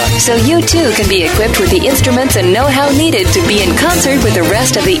Chicago so you too can be equipped with the instruments and know-how needed to be in concert with the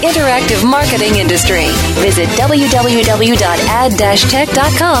rest of the interactive marketing industry. Visit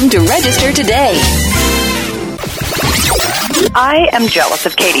www.ad-tech.com to register today. I am jealous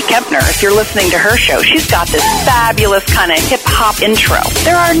of Katie Kempner. If you're listening to her show, she's got this fabulous kind of hip-hop intro.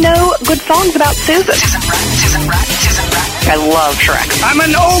 There are no good songs about Susan. I love Shrek. I'm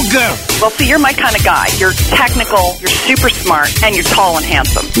an ogre. Well, see, you're my kind of guy. You're technical, you're super smart, and you're tall and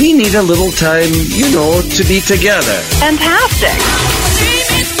handsome. We need a little time, to be together. Fantastic.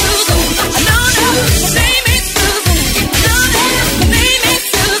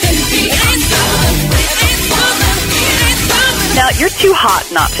 Now, you're too hot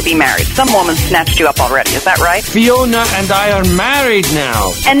not to be married. Some woman snatched you up already. Is that right? Fiona and I are married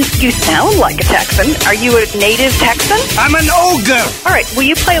now. And you sound like a Texan. Are you a native Texan? I'm an ogre. All right, will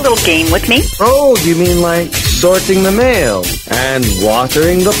you play a little game with me? Oh, you mean like sorting the mail and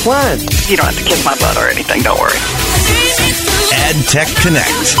watering the plants? You don't have to kiss my butt or anything, don't worry. AdTech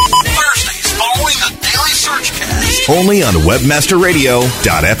Connect. Thursdays following the Daily Searchcast. Only on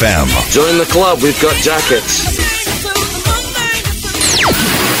WebmasterRadio.fm. Join the club. We've got jackets.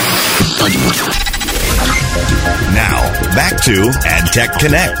 Now, back to AdTech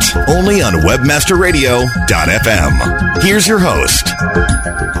Connect, only on WebmasterRadio.fm. Here's your host.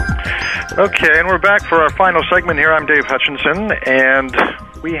 Okay, and we're back for our final segment here. I'm Dave Hutchinson, and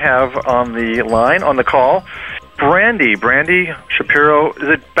we have on the line, on the call, Brandy Shapiro. Is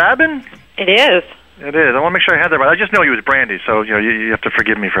it Babin? It is. It is. I want to make sure I had that right. I just know you was Brandy, so you have to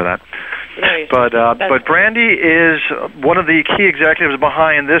forgive me for that. No, but Brandy is one of the key executives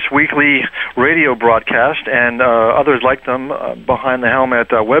behind this weekly radio broadcast, and others like them behind the helm at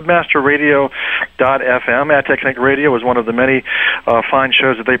WebmasterRadio.fm. AdTech Connect Radio is one of the many fine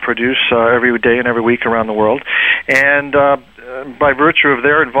shows that they produce every day and every week around the world, and by virtue of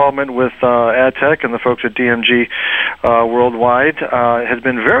their involvement with AdTech and the folks at DMG worldwide, has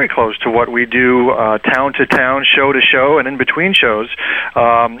been very close to what we do town to town, show to show, and in between shows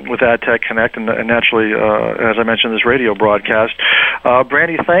with AdTech Connect, and naturally, as I mentioned, this radio broadcast.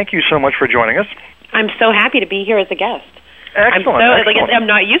 Brandy, thank you so much for joining us. I'm so happy to be here as a guest. Excellent. I'm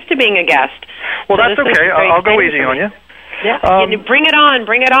not used to being a guest. Well, so that's okay. I'll go easy on you. Yeah, bring it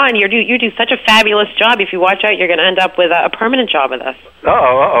on. You do such a fabulous job. If you watch out, you're going to end up with a permanent job with us.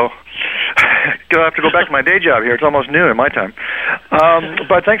 Uh-oh. Gonna have to go back to my day job here. It's almost noon in my time.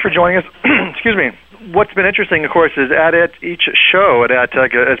 But thanks for joining us. Excuse me. What's been interesting, of course, is each show at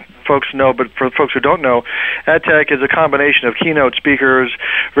AdTech, as folks know, but for folks who don't know, AdTech is a combination of keynote speakers,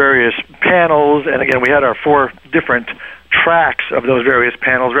 various panels, and again, we had our 4 different tracks of those various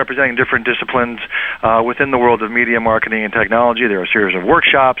panels representing different disciplines within the world of media marketing and technology. There are a series of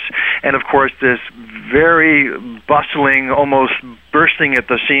workshops, and of course this very bustling, almost bursting at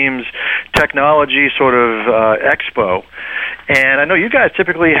the seams technology sort of expo. And I know you guys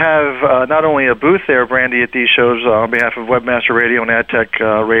typically have not only a booth there, Brandy, at these shows on behalf of Webmaster Radio and AdTech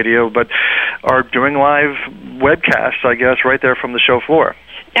Radio, but are doing live webcasts, I guess, right there from the show floor.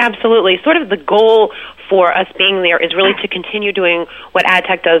 Absolutely. Sort of the goal for us being there is really to continue doing what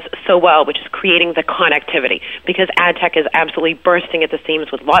AdTech does so well, which is creating the connectivity, because AdTech is absolutely bursting at the seams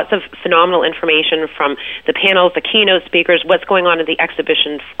with lots of phenomenal information from the panels, the keynote speakers, what's going on in the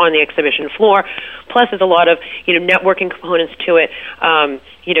exhibition floor. Plus, there's a lot of networking components to it.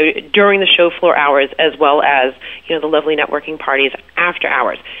 During the show floor hours, as well as the lovely networking parties after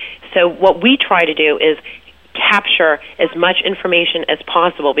hours. So what we try to do is capture as much information as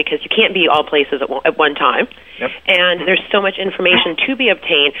possible, because you can't be all places at one time. Yep. And there's so much information to be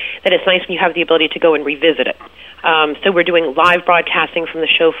obtained that it's nice when you have the ability to go and revisit it. So we're doing live broadcasting from the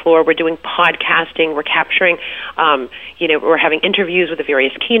show floor. We're doing podcasting. We're capturing, we're having interviews with the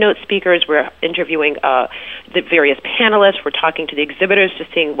various keynote speakers. We're interviewing the various panelists. We're talking to the exhibitors,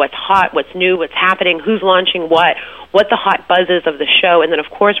 just seeing what's hot, what's new, what's happening, who's launching what the hot buzz is of the show. And then, of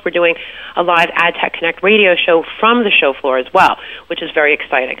course, we're doing a live AdTech Connect radio show from the show floor as well, which is very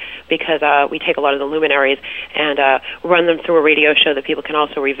exciting, because we take a lot of the luminaries and run them through a radio show that people can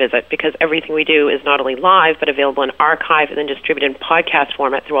also revisit, because everything we do is not only live, but available in archive and then distributed in podcast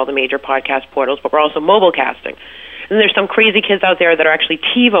format through all the major podcast portals, but we're also mobile casting. And there's some crazy kids out there that are actually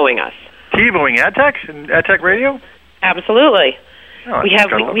TiVoing us. TiVoing AdTech and AdTech Radio? Absolutely. Oh, we have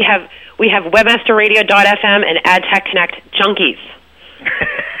WebmasterRadio.fm and AdTech Connect junkies.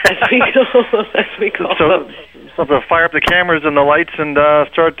 as we call them. So fire up the cameras and the lights and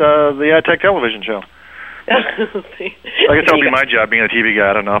start the AdTech television show. I guess that'll be my job, being a TV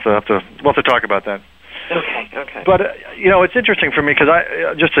guy. I don't know. We'll have to talk about that. Okay. But it's interesting for me because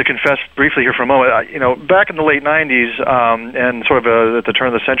I just to confess briefly here for a moment. Back in the late '90s and sort of at the turn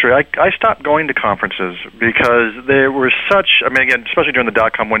of the century, I stopped going to conferences because there were such. I mean, again, especially during the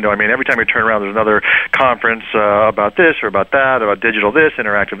 .com window. I mean, every time you turn around, there's another conference about this or about that, about digital this,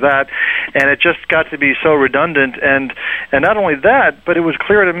 interactive that, and it just got to be so redundant. And not only that, but it was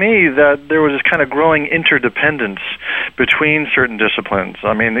clear to me that there was this kind of growing interdependence between certain disciplines.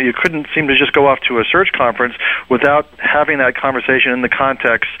 I mean, you couldn't seem to just go off to a search conference without having that conversation in the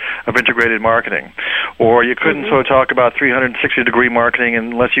context of integrated marketing. Or you couldn't sort of talk about 360-degree marketing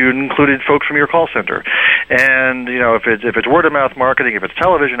unless you included folks from your call center. And, if it's word-of-mouth marketing, if it's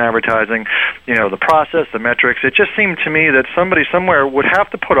television advertising, the process, the metrics, it just seemed to me that somebody somewhere would have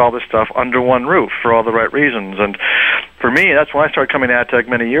to put all this stuff under one roof for all the right reasons. And for me, that's when I started coming to AdTech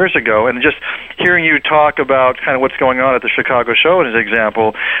many years ago. And just hearing you talk about kind of what's going on at the Chicago show, as an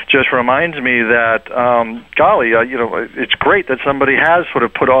example, just reminds me that it's great that somebody has sort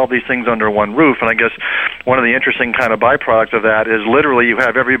of put all these things under one roof. And I guess one of the interesting kind of byproducts of that is literally you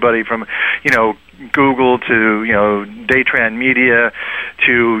have everybody from, Google to, Daytran Media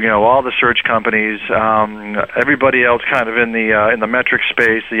to, all the search companies, everybody else kind of in the metric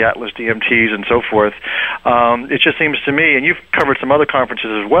space, the Atlas DMTs and so forth. It just seems to me, and you've covered some other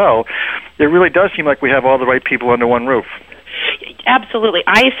conferences as well, it really does seem like we have all the right people under one roof. Absolutely.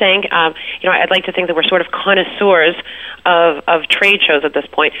 I think, I'd like to think that we're sort of connoisseurs of trade shows at this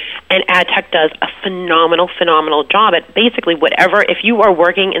point, and AdTech does a phenomenal job at basically whatever. If you are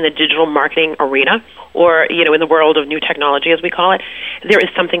working in the digital marketing arena or, in the world of new technology, as we call it, there is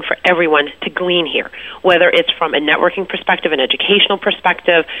something for everyone to glean here, whether it's from a networking perspective, an educational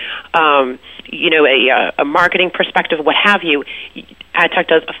perspective, a marketing perspective, what have you. AdTech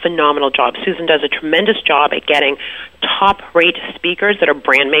does a phenomenal job. Susan does a tremendous job at getting top-rate speakers that are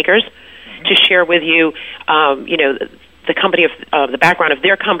brand makers to share with you, the company of the background of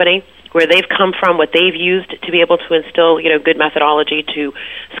their company, where they've come from, what they've used to be able to instill, good methodology to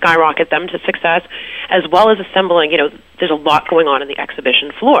skyrocket them to success, as well as assembling, there's a lot going on in the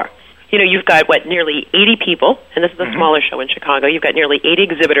exhibition floor. You've got, nearly 80 people, and this is a smaller show in Chicago. You've got nearly 80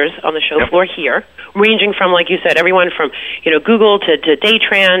 exhibitors on the show floor here, ranging from, like you said, everyone from, Google to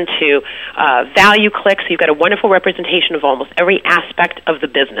Daytran to Value Click. So you've got a wonderful representation of almost every aspect of the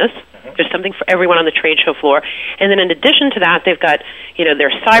business. There's something for everyone on the trade show floor. And then in addition to that, they've got,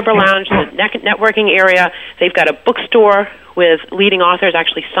 their cyber lounge, the networking area. They've got a bookstore with leading authors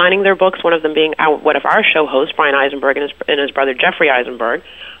actually signing their books, one of them being one of our show hosts, Brian Eisenberg, and his brother Jeffrey Eisenberg.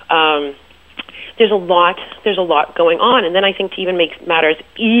 There's a lot going on, and then I think to even make matters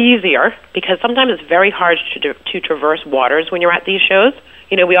easier, because sometimes it's very hard to traverse waters when you're at these shows.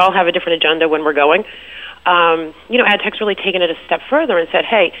 We all have a different agenda when we're going. AdTech's really taken it a step further and said,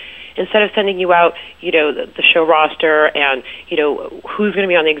 hey, instead of sending you out, the show roster and, who's going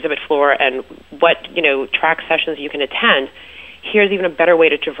to be on the exhibit floor and what, track sessions you can attend, here's even a better way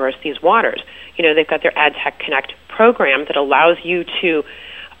to traverse these waters. They've got their AdTech Connect program that allows you to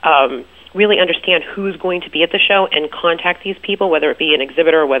really understand who's going to be at the show and contact these people, whether it be an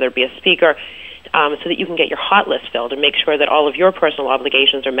exhibitor or whether it be a speaker, so that you can get your hot list filled and make sure that all of your personal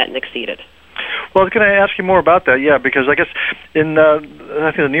obligations are met and exceeded. Well, can I ask you more about that? Yeah, because I guess I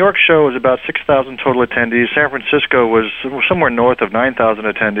think the New York show was about 6,000 total attendees. San Francisco was somewhere north of 9,000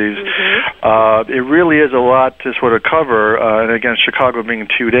 attendees. It really is a lot to sort of cover, and again, Chicago being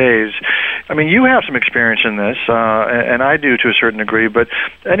 2 days. I mean, you have some experience in this, and I do to a certain degree, but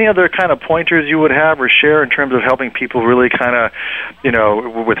any other kind of pointers you would have or share in terms of helping people really kind of,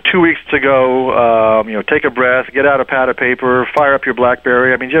 with 2 weeks to go, take a breath, get out a pad of paper, fire up your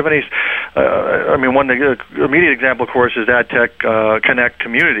BlackBerry. I mean, do you have any... one immediate example, of course, is AdTech Connect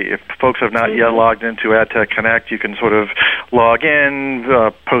community. If folks have not yet logged into AdTech Connect, you can sort of log in,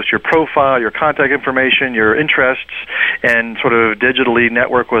 post your profile, your contact information, your interests, and sort of digitally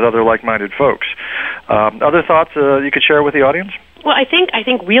network with other like-minded folks. Other thoughts you could share with the audience? Well, I think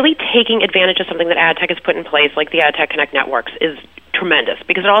really taking advantage of something that AdTech has put in place, like the AdTech Connect networks, is tremendous,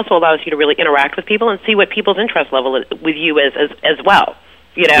 because it also allows you to really interact with people and see what people's interest level is with you as well.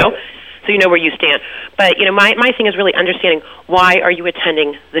 So you know where you stand. But, my thing is really understanding, why are you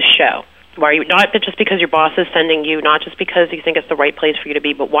attending the show? Why are you, not just because your boss is sending you, not just because you think it's the right place for you to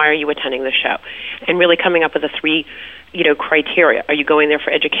be, but why are you attending the show? And really coming up with the three, criteria. Are you going there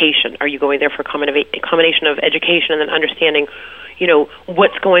for education? Are you going there for a combination of education and then understanding,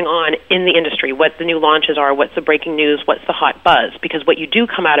 what's going on in the industry, what the new launches are, what's the breaking news, what's the hot buzz? Because what you do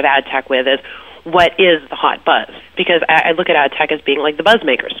come out of ad tech with is, what is the hot buzz? Because I look at ad tech as being like the buzz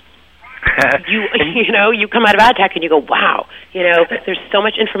makers. You come out of ad tech and you go, wow, there's so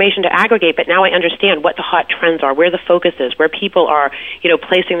much information to aggregate, but now I understand what the hot trends are, where the focus is, where people are,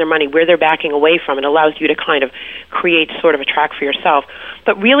 placing their money, where they're backing away from. It allows you to kind of create sort of a track for yourself.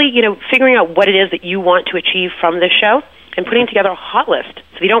 But really, figuring out what it is that you want to achieve from this show and putting together a hot list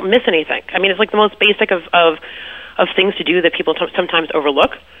so you don't miss anything. I mean, it's like the most basic of things to do that people sometimes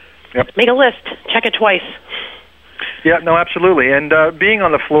overlook. Yep. Make a list. Check it twice. Yeah, no, absolutely. And being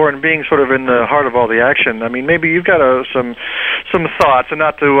on the floor and being sort of in the heart of all the action, I mean, maybe you've got some thoughts, and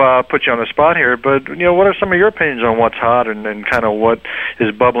not to put you on the spot here, but what are some of your opinions on what's hot and kind of what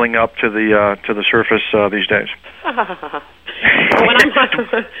is bubbling up to the surface these days? When I'm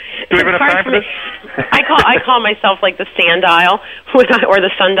do we have enough time for this? I call myself like the sanddial or the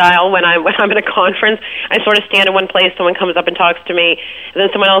sundial when I'm at a conference. I sort of stand in one place, someone comes up and talks to me, and then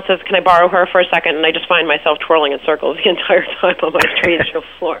someone else says, "Can I borrow her for a second?" And I just find myself twirling in circles the entire time on my trade show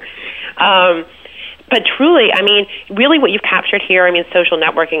floor. But truly, I mean, really what you've captured here, I mean, social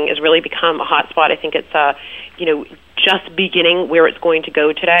networking has really become a hot spot. I think it's, just beginning where it's going to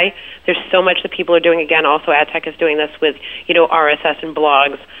go today. There's so much that people are doing. Again, also ad tech is doing this with, RSS and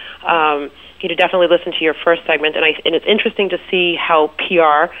blogs. Definitely listen to your first segment. And it's interesting to see how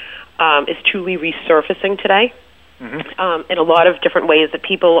PR is truly resurfacing today in a lot of different ways that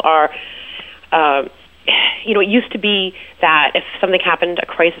people are... it used to be that if something happened, a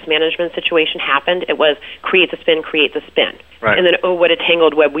crisis management situation happened, it was create the spin, right. And then, oh, what a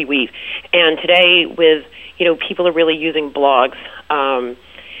tangled web we weave. And today with, people are really using blogs and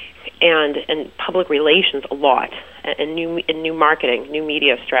public relations a lot, and new marketing, new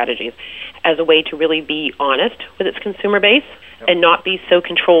media strategies as a way to really be honest with its consumer base and not be so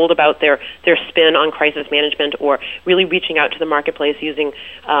controlled about their spin on crisis management, or really reaching out to the marketplace using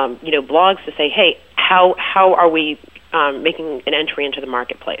blogs to say, hey, how are we making an entry into the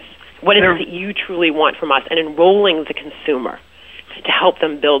marketplace? What is it that you truly want from us? And enrolling the consumer to help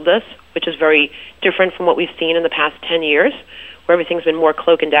them build this, which is very different from what we've seen in the past 10 years, where everything's been more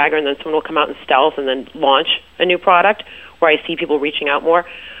cloak and dagger, and then someone will come out in stealth and then launch a new product, where I see people reaching out more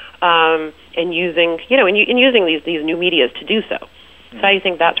and using, using these new medias to do so. So I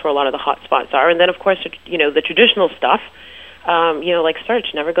think that's where a lot of the hot spots are. And then, of course, the traditional stuff, like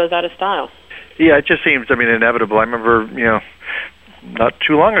search never goes out of style. Yeah, it just seems, inevitable. I remember, not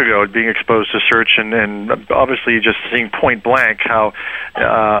too long ago being exposed to search and obviously just seeing point blank how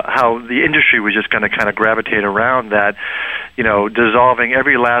the industry was just going to kind of gravitate around that, dissolving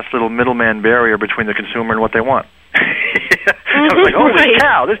every last little middleman barrier between the consumer and what they want. I was like, holy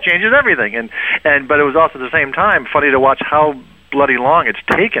cow, this changes everything. But it was also at the same time funny to watch how bloody long it's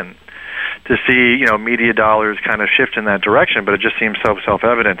taken to see, media dollars kind of shift in that direction, but it just seems so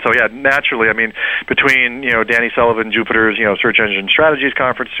self-evident. So, yeah, naturally, between, Danny Sullivan, Jupiter's, Search Engine Strategies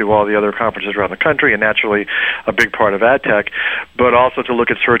Conference to all the other conferences around the country, and naturally a big part of ad tech, but also to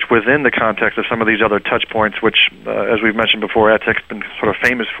look at search within the context of some of these other touch points, which, as we've mentioned before, ad tech's been sort of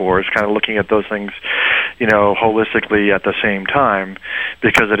famous for, is kind of looking at those things, holistically at the same time,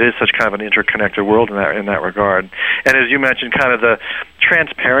 because it is such kind of an interconnected world in that regard. And as you mentioned, kind of the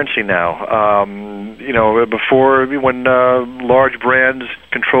transparency now. Before, when large brands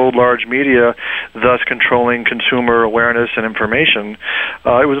controlled large media, thus controlling consumer awareness and information,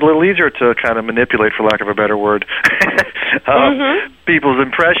 it was a little easier to kind of manipulate, for lack of a better word, people's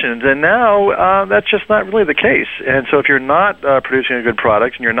impressions. And now that's just not really the case. And so if you're not producing a good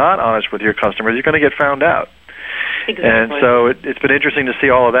product and you're not honest with your customers, you're going to get found out. Exactly. And so it's been interesting to see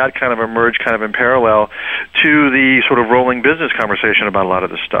all of that kind of emerge kind of in parallel to the sort of rolling business conversation about a lot of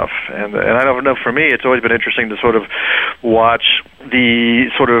this stuff. And I don't know, for me, it's always been interesting to sort of watch the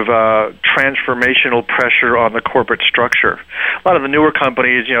sort of transformational pressure on the corporate structure. A lot of the newer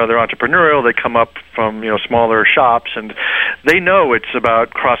companies, they're entrepreneurial, they come up from, smaller shops, and they know it's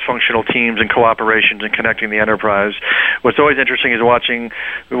about cross-functional teams and cooperations and connecting the enterprise. What's always interesting is watching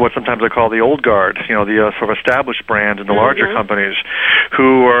what sometimes I call the old guard, the sort of established brands and the larger companies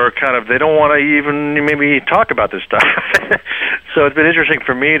who are kind of, they don't want to even maybe talk about this stuff. So it's been interesting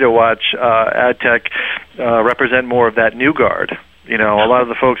for me to watch ad tech represent more of that new guard, You know, a lot of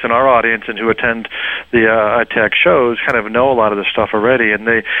the folks in our audience and who attend the tech shows kind of know a lot of this stuff already, and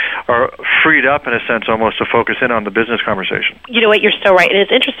they are freed up, in a sense, almost to focus in on the business conversation. You know what, you're so right. And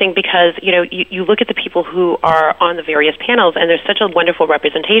it's interesting because, you know, you look at the people who are on the various panels, and there's such a wonderful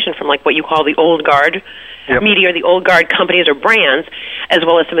representation from, like, what you call the old guard media, or the old guard companies or brands, as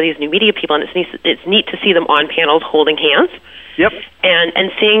well as some of these new media people, and it's neat to see them on panels holding hands. Yep.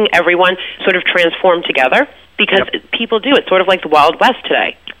 And seeing everyone sort of transform together, because people do. It's sort of like the Wild West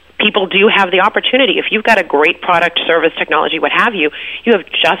today. People do have the opportunity. If you've got a great product, service, technology, what have you, you have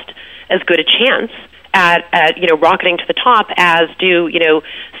just as good a chance at you know, rocketing to the top as do, you know,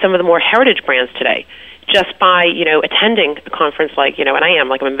 some of the more heritage brands today. Just by, you know, attending a conference like, you know, and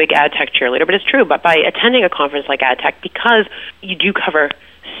I'm a big ad tech cheerleader, but it's true, but by attending a conference like ad tech, because you do cover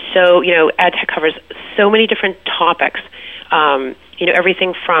so, you know, ad tech covers so many different topics, you know,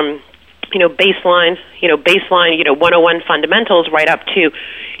 everything from, you know, baseline, 101 fundamentals right up to,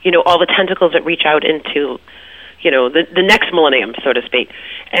 you know, all the tentacles that reach out into, you know, the next millennium, so to speak.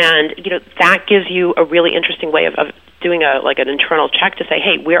 And, you know, that gives you a really interesting way of doing an internal check to say,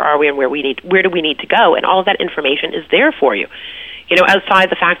 hey, where are we and where do we need to go? And all of that information is there for you. You know, outside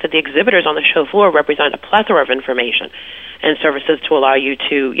the fact that the exhibitors on the show floor represent a plethora of information and services to allow you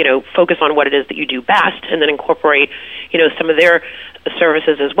to, you know, focus on what it is that you do best, and then incorporate, you know, some of their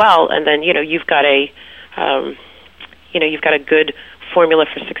services as well. And then, you know, you've got a good formula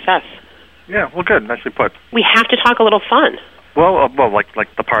for success. Yeah, well, good. Nicely put. We have to talk a little fun. Well,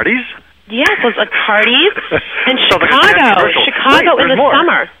 like the parties? Yes, those like parties. And So Chicago in the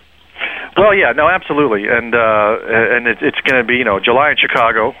summer. Well, yeah, no, absolutely, and it's going to be, you know, July in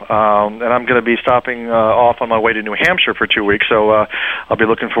Chicago, and I'm going to be stopping off on my way to New Hampshire for 2 weeks, so I'll be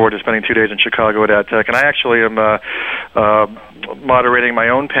looking forward to spending 2 days in Chicago at AdTech, and I actually am moderating my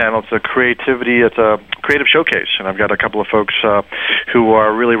own panel. It's a creative showcase, and I've got a couple of folks who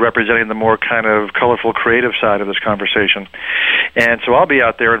are really representing the more kind of colorful, creative side of this conversation, and so I'll be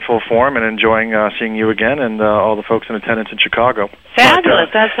out there in full form and enjoying seeing you again and all the folks in attendance in Chicago. Fabulous.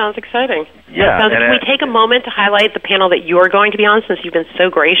 That sounds exciting. Yeah. Can we take a moment to highlight the panel that you're going to be on, since you've been so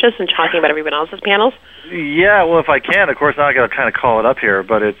gracious in talking about everyone else's panels? Yeah, well, if I can. Of course, now I got to kind of call it up here,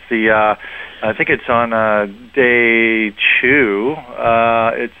 but it's I think it's on day 2.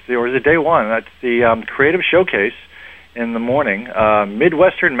 Or is it day 1? That's the Creative Showcase in the morning,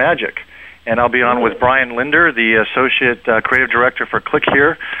 Midwestern Magic. And I'll be on with Brian Linder, the Associate Creative Director for Click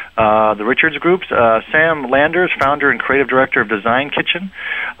Here, the Richards Groups, Sam Landers, Founder and Creative Director of Design Kitchen,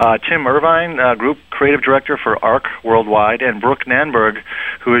 Tim Irvine, Group Creative Director for ARC Worldwide, and Brooke Nanberg,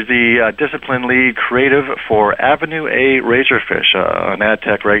 who is the Discipline Lead Creative for Avenue A Razorfish, an ad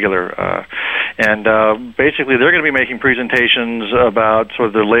tech regular. And basically they're going to be making presentations about sort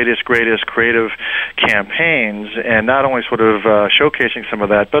of the latest, greatest creative campaigns, and not only sort of showcasing some of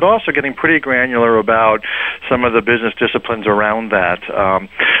that, but also getting pretty granular about some of the business disciplines around that,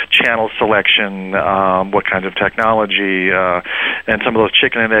 channel selection, what kinds of technology, and some of those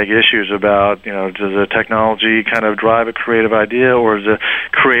chicken and egg issues about, you know, does the technology kind of drive a creative idea, or does the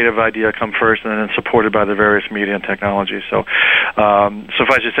creative idea come first and then supported by the various media and technology? So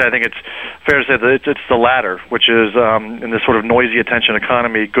suffice to say, I think it's fair to say that it's the latter, which is in this sort of noisy attention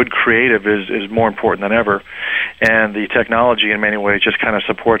economy, good creative is more important than ever, and the technology in many ways just kind of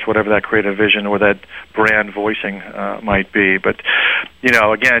supports whatever that creative vision or that brand voicing might be. But, you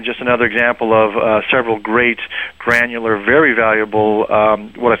know, again, just another example of several great, granular, very valuable,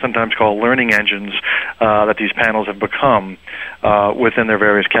 what I sometimes call learning engines that these panels have become within their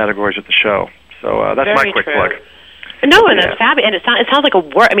various categories at the show. So that's my quick plug. No, and that's fabulous. And it sounds like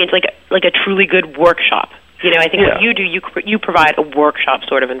it's like a truly good workshop. You know, I think what you do, you provide a workshop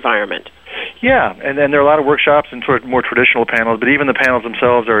sort of environment. Yeah, and there are a lot of workshops and sort of more traditional panels, but even the panels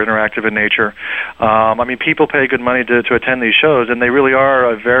themselves are interactive in nature. I mean, people pay good money to attend these shows, and they really are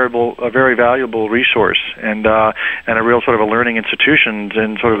a very valuable resource, and a real sort of a learning institution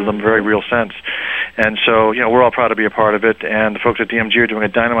in sort of the very real sense. And so, you know, we're all proud to be a part of it, and the folks at DMG are doing a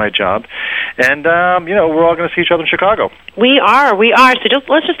dynamite job. And, you know, we're all going to see each other in Chicago. We are. So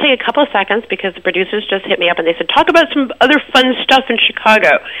let's just take a couple of seconds, because the producers just hit me up and they said, talk about some other fun stuff in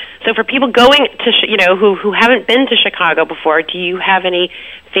Chicago. So for people going to, you know, who haven't been to Chicago before, do you have any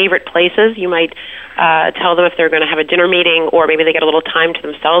favorite places. You might tell them if they're going to have a dinner meeting, or maybe they get a little time to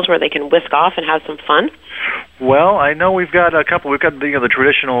themselves where they can whisk off and have some fun. Well, I know we've got a couple. We've got the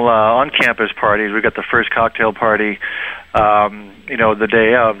traditional on-campus parties. We've got the first cocktail party,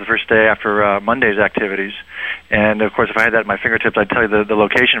 the first day after Monday's activities. And, of course, if I had that at my fingertips, I'd tell you the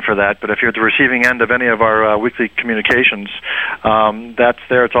location for that. But if you're at the receiving end of any of our weekly communications, that's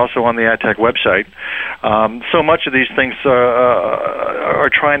there. It's also on the AdTech website. So much of these things are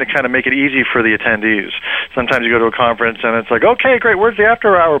trying to kind of make it easy for the attendees. Sometimes you go to a conference and it's like, okay, great, where's the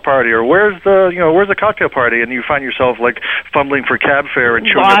after-hour party, or where's the cocktail party, and you find yourself like fumbling for cab fare and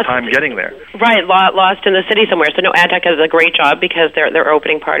chewing up time getting there. Right, lost in the city somewhere. So no, AdTech does a great job because their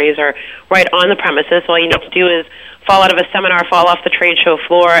opening parties are right on the premises. All you need to do is fall out of a seminar, fall off the trade show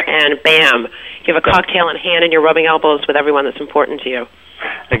floor, and bam, you have a cocktail in hand and you're rubbing elbows with everyone that's important to you.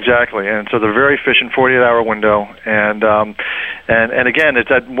 Exactly, and so they're very efficient, 48-hour window, and again, it's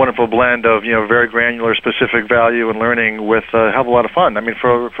that wonderful blend of very granular, specific value and learning with a hell of a lot of fun. I mean,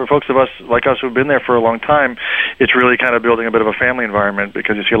 for folks like us who've been there for a long time, it's really kind of building a bit of a family environment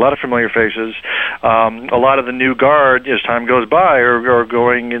because you see a lot of familiar faces. A lot of the new guard, as time goes by, are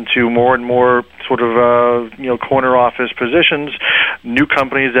going into more and more sort of corner office positions. New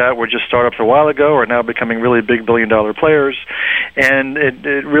companies that were just startups a while ago are now becoming really big billion-dollar players, and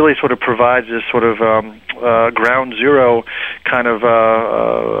it really sort of provides this sort of ground zero kind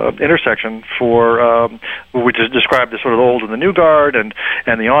of intersection for which is described as sort of the old and the new guard, and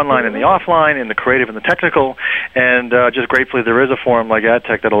the online and the offline, and the creative and the technical, and just gratefully there is a forum like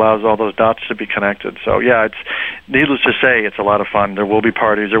AdTech that allows all those dots to be connected. So yeah, it's needless to say, it's a lot of fun. There will be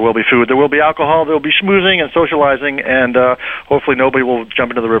parties, there will be food, there will be alcohol, there will be schmoozing and socializing, and hopefully nobody will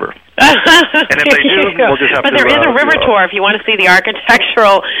jump into the river. And if they do, we'll just have but to... But there is a river tour if you want to see the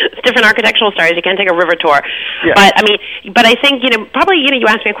different architectural styles. You can take a river tour. Yeah. But I think, probably, you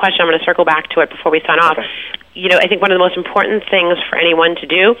asked me a question. I'm going to circle back to it before we sign off. Okay. I think one of the most important things for anyone to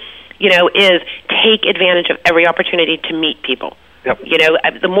do, is take advantage of every opportunity to meet people. Yep.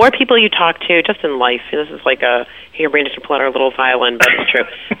 The more people you talk to, just in life, this is like here, Brandy should pull out our little violin, but it's true.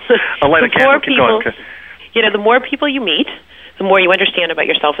 I'll light a candle. Keep going. Okay. The more people you meet, the more you understand about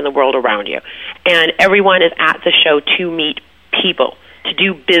yourself and the world around you. And everyone is at the show to meet people, to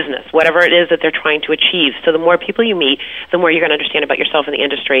do business, whatever it is that they're trying to achieve. So the more people you meet, the more you're going to understand about yourself in the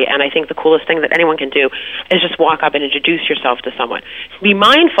industry. And I think the coolest thing that anyone can do is just walk up and introduce yourself to someone. Be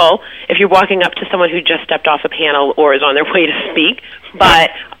mindful if you're walking up to someone who just stepped off a panel or is on their way to speak, but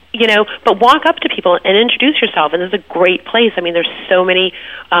walk up to people and introduce yourself. And this is a great place. I mean, there's so many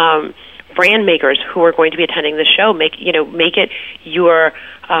brand makers who are going to be attending the show. Make it your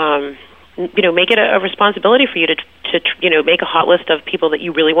make it a responsibility for you to make a hot list of people that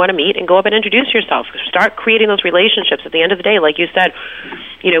you really want to meet and go up and introduce yourself. Start creating those relationships. At the end of the day, like you said,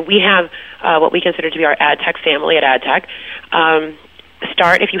 we have what we consider to be our AdTech family at AdTech.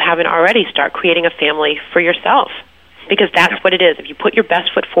 Start, if you haven't already, start creating a family for yourself. Because that's what it is. If you put your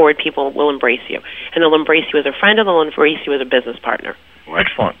best foot forward, people will embrace you. And they'll embrace you as a friend, and they'll embrace you as a business partner. Well,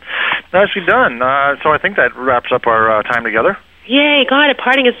 excellent. Nicely done. So I think that wraps up our time together. Yay, God,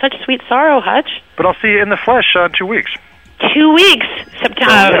 parting is such sweet sorrow, Hutch. But I'll see you in the flesh in 2 weeks. 2 weeks,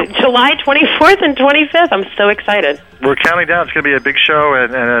 July 24th and 25th. I'm so excited. We're counting down. It's going to be a big show,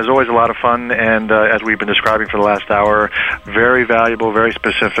 and as always, a lot of fun. And as we've been describing for the last hour, very valuable, very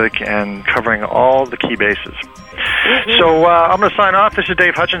specific, and covering all the key bases. Mm-hmm. So I'm going to sign off. This is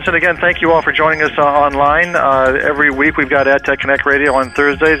Dave Hutchinson. Again, thank you all for joining us online. Every week we've got AdTech Connect Radio on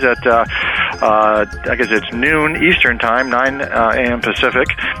Thursdays at, I guess it's noon Eastern Time, 9 a.m. Pacific.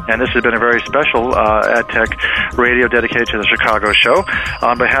 And this has been a very special AdTech Radio dedicated to the Chicago show.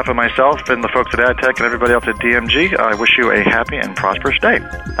 On behalf of myself and the folks at AdTech and everybody else at DMG, I wish you a happy and prosperous day.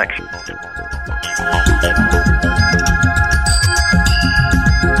 Thanks.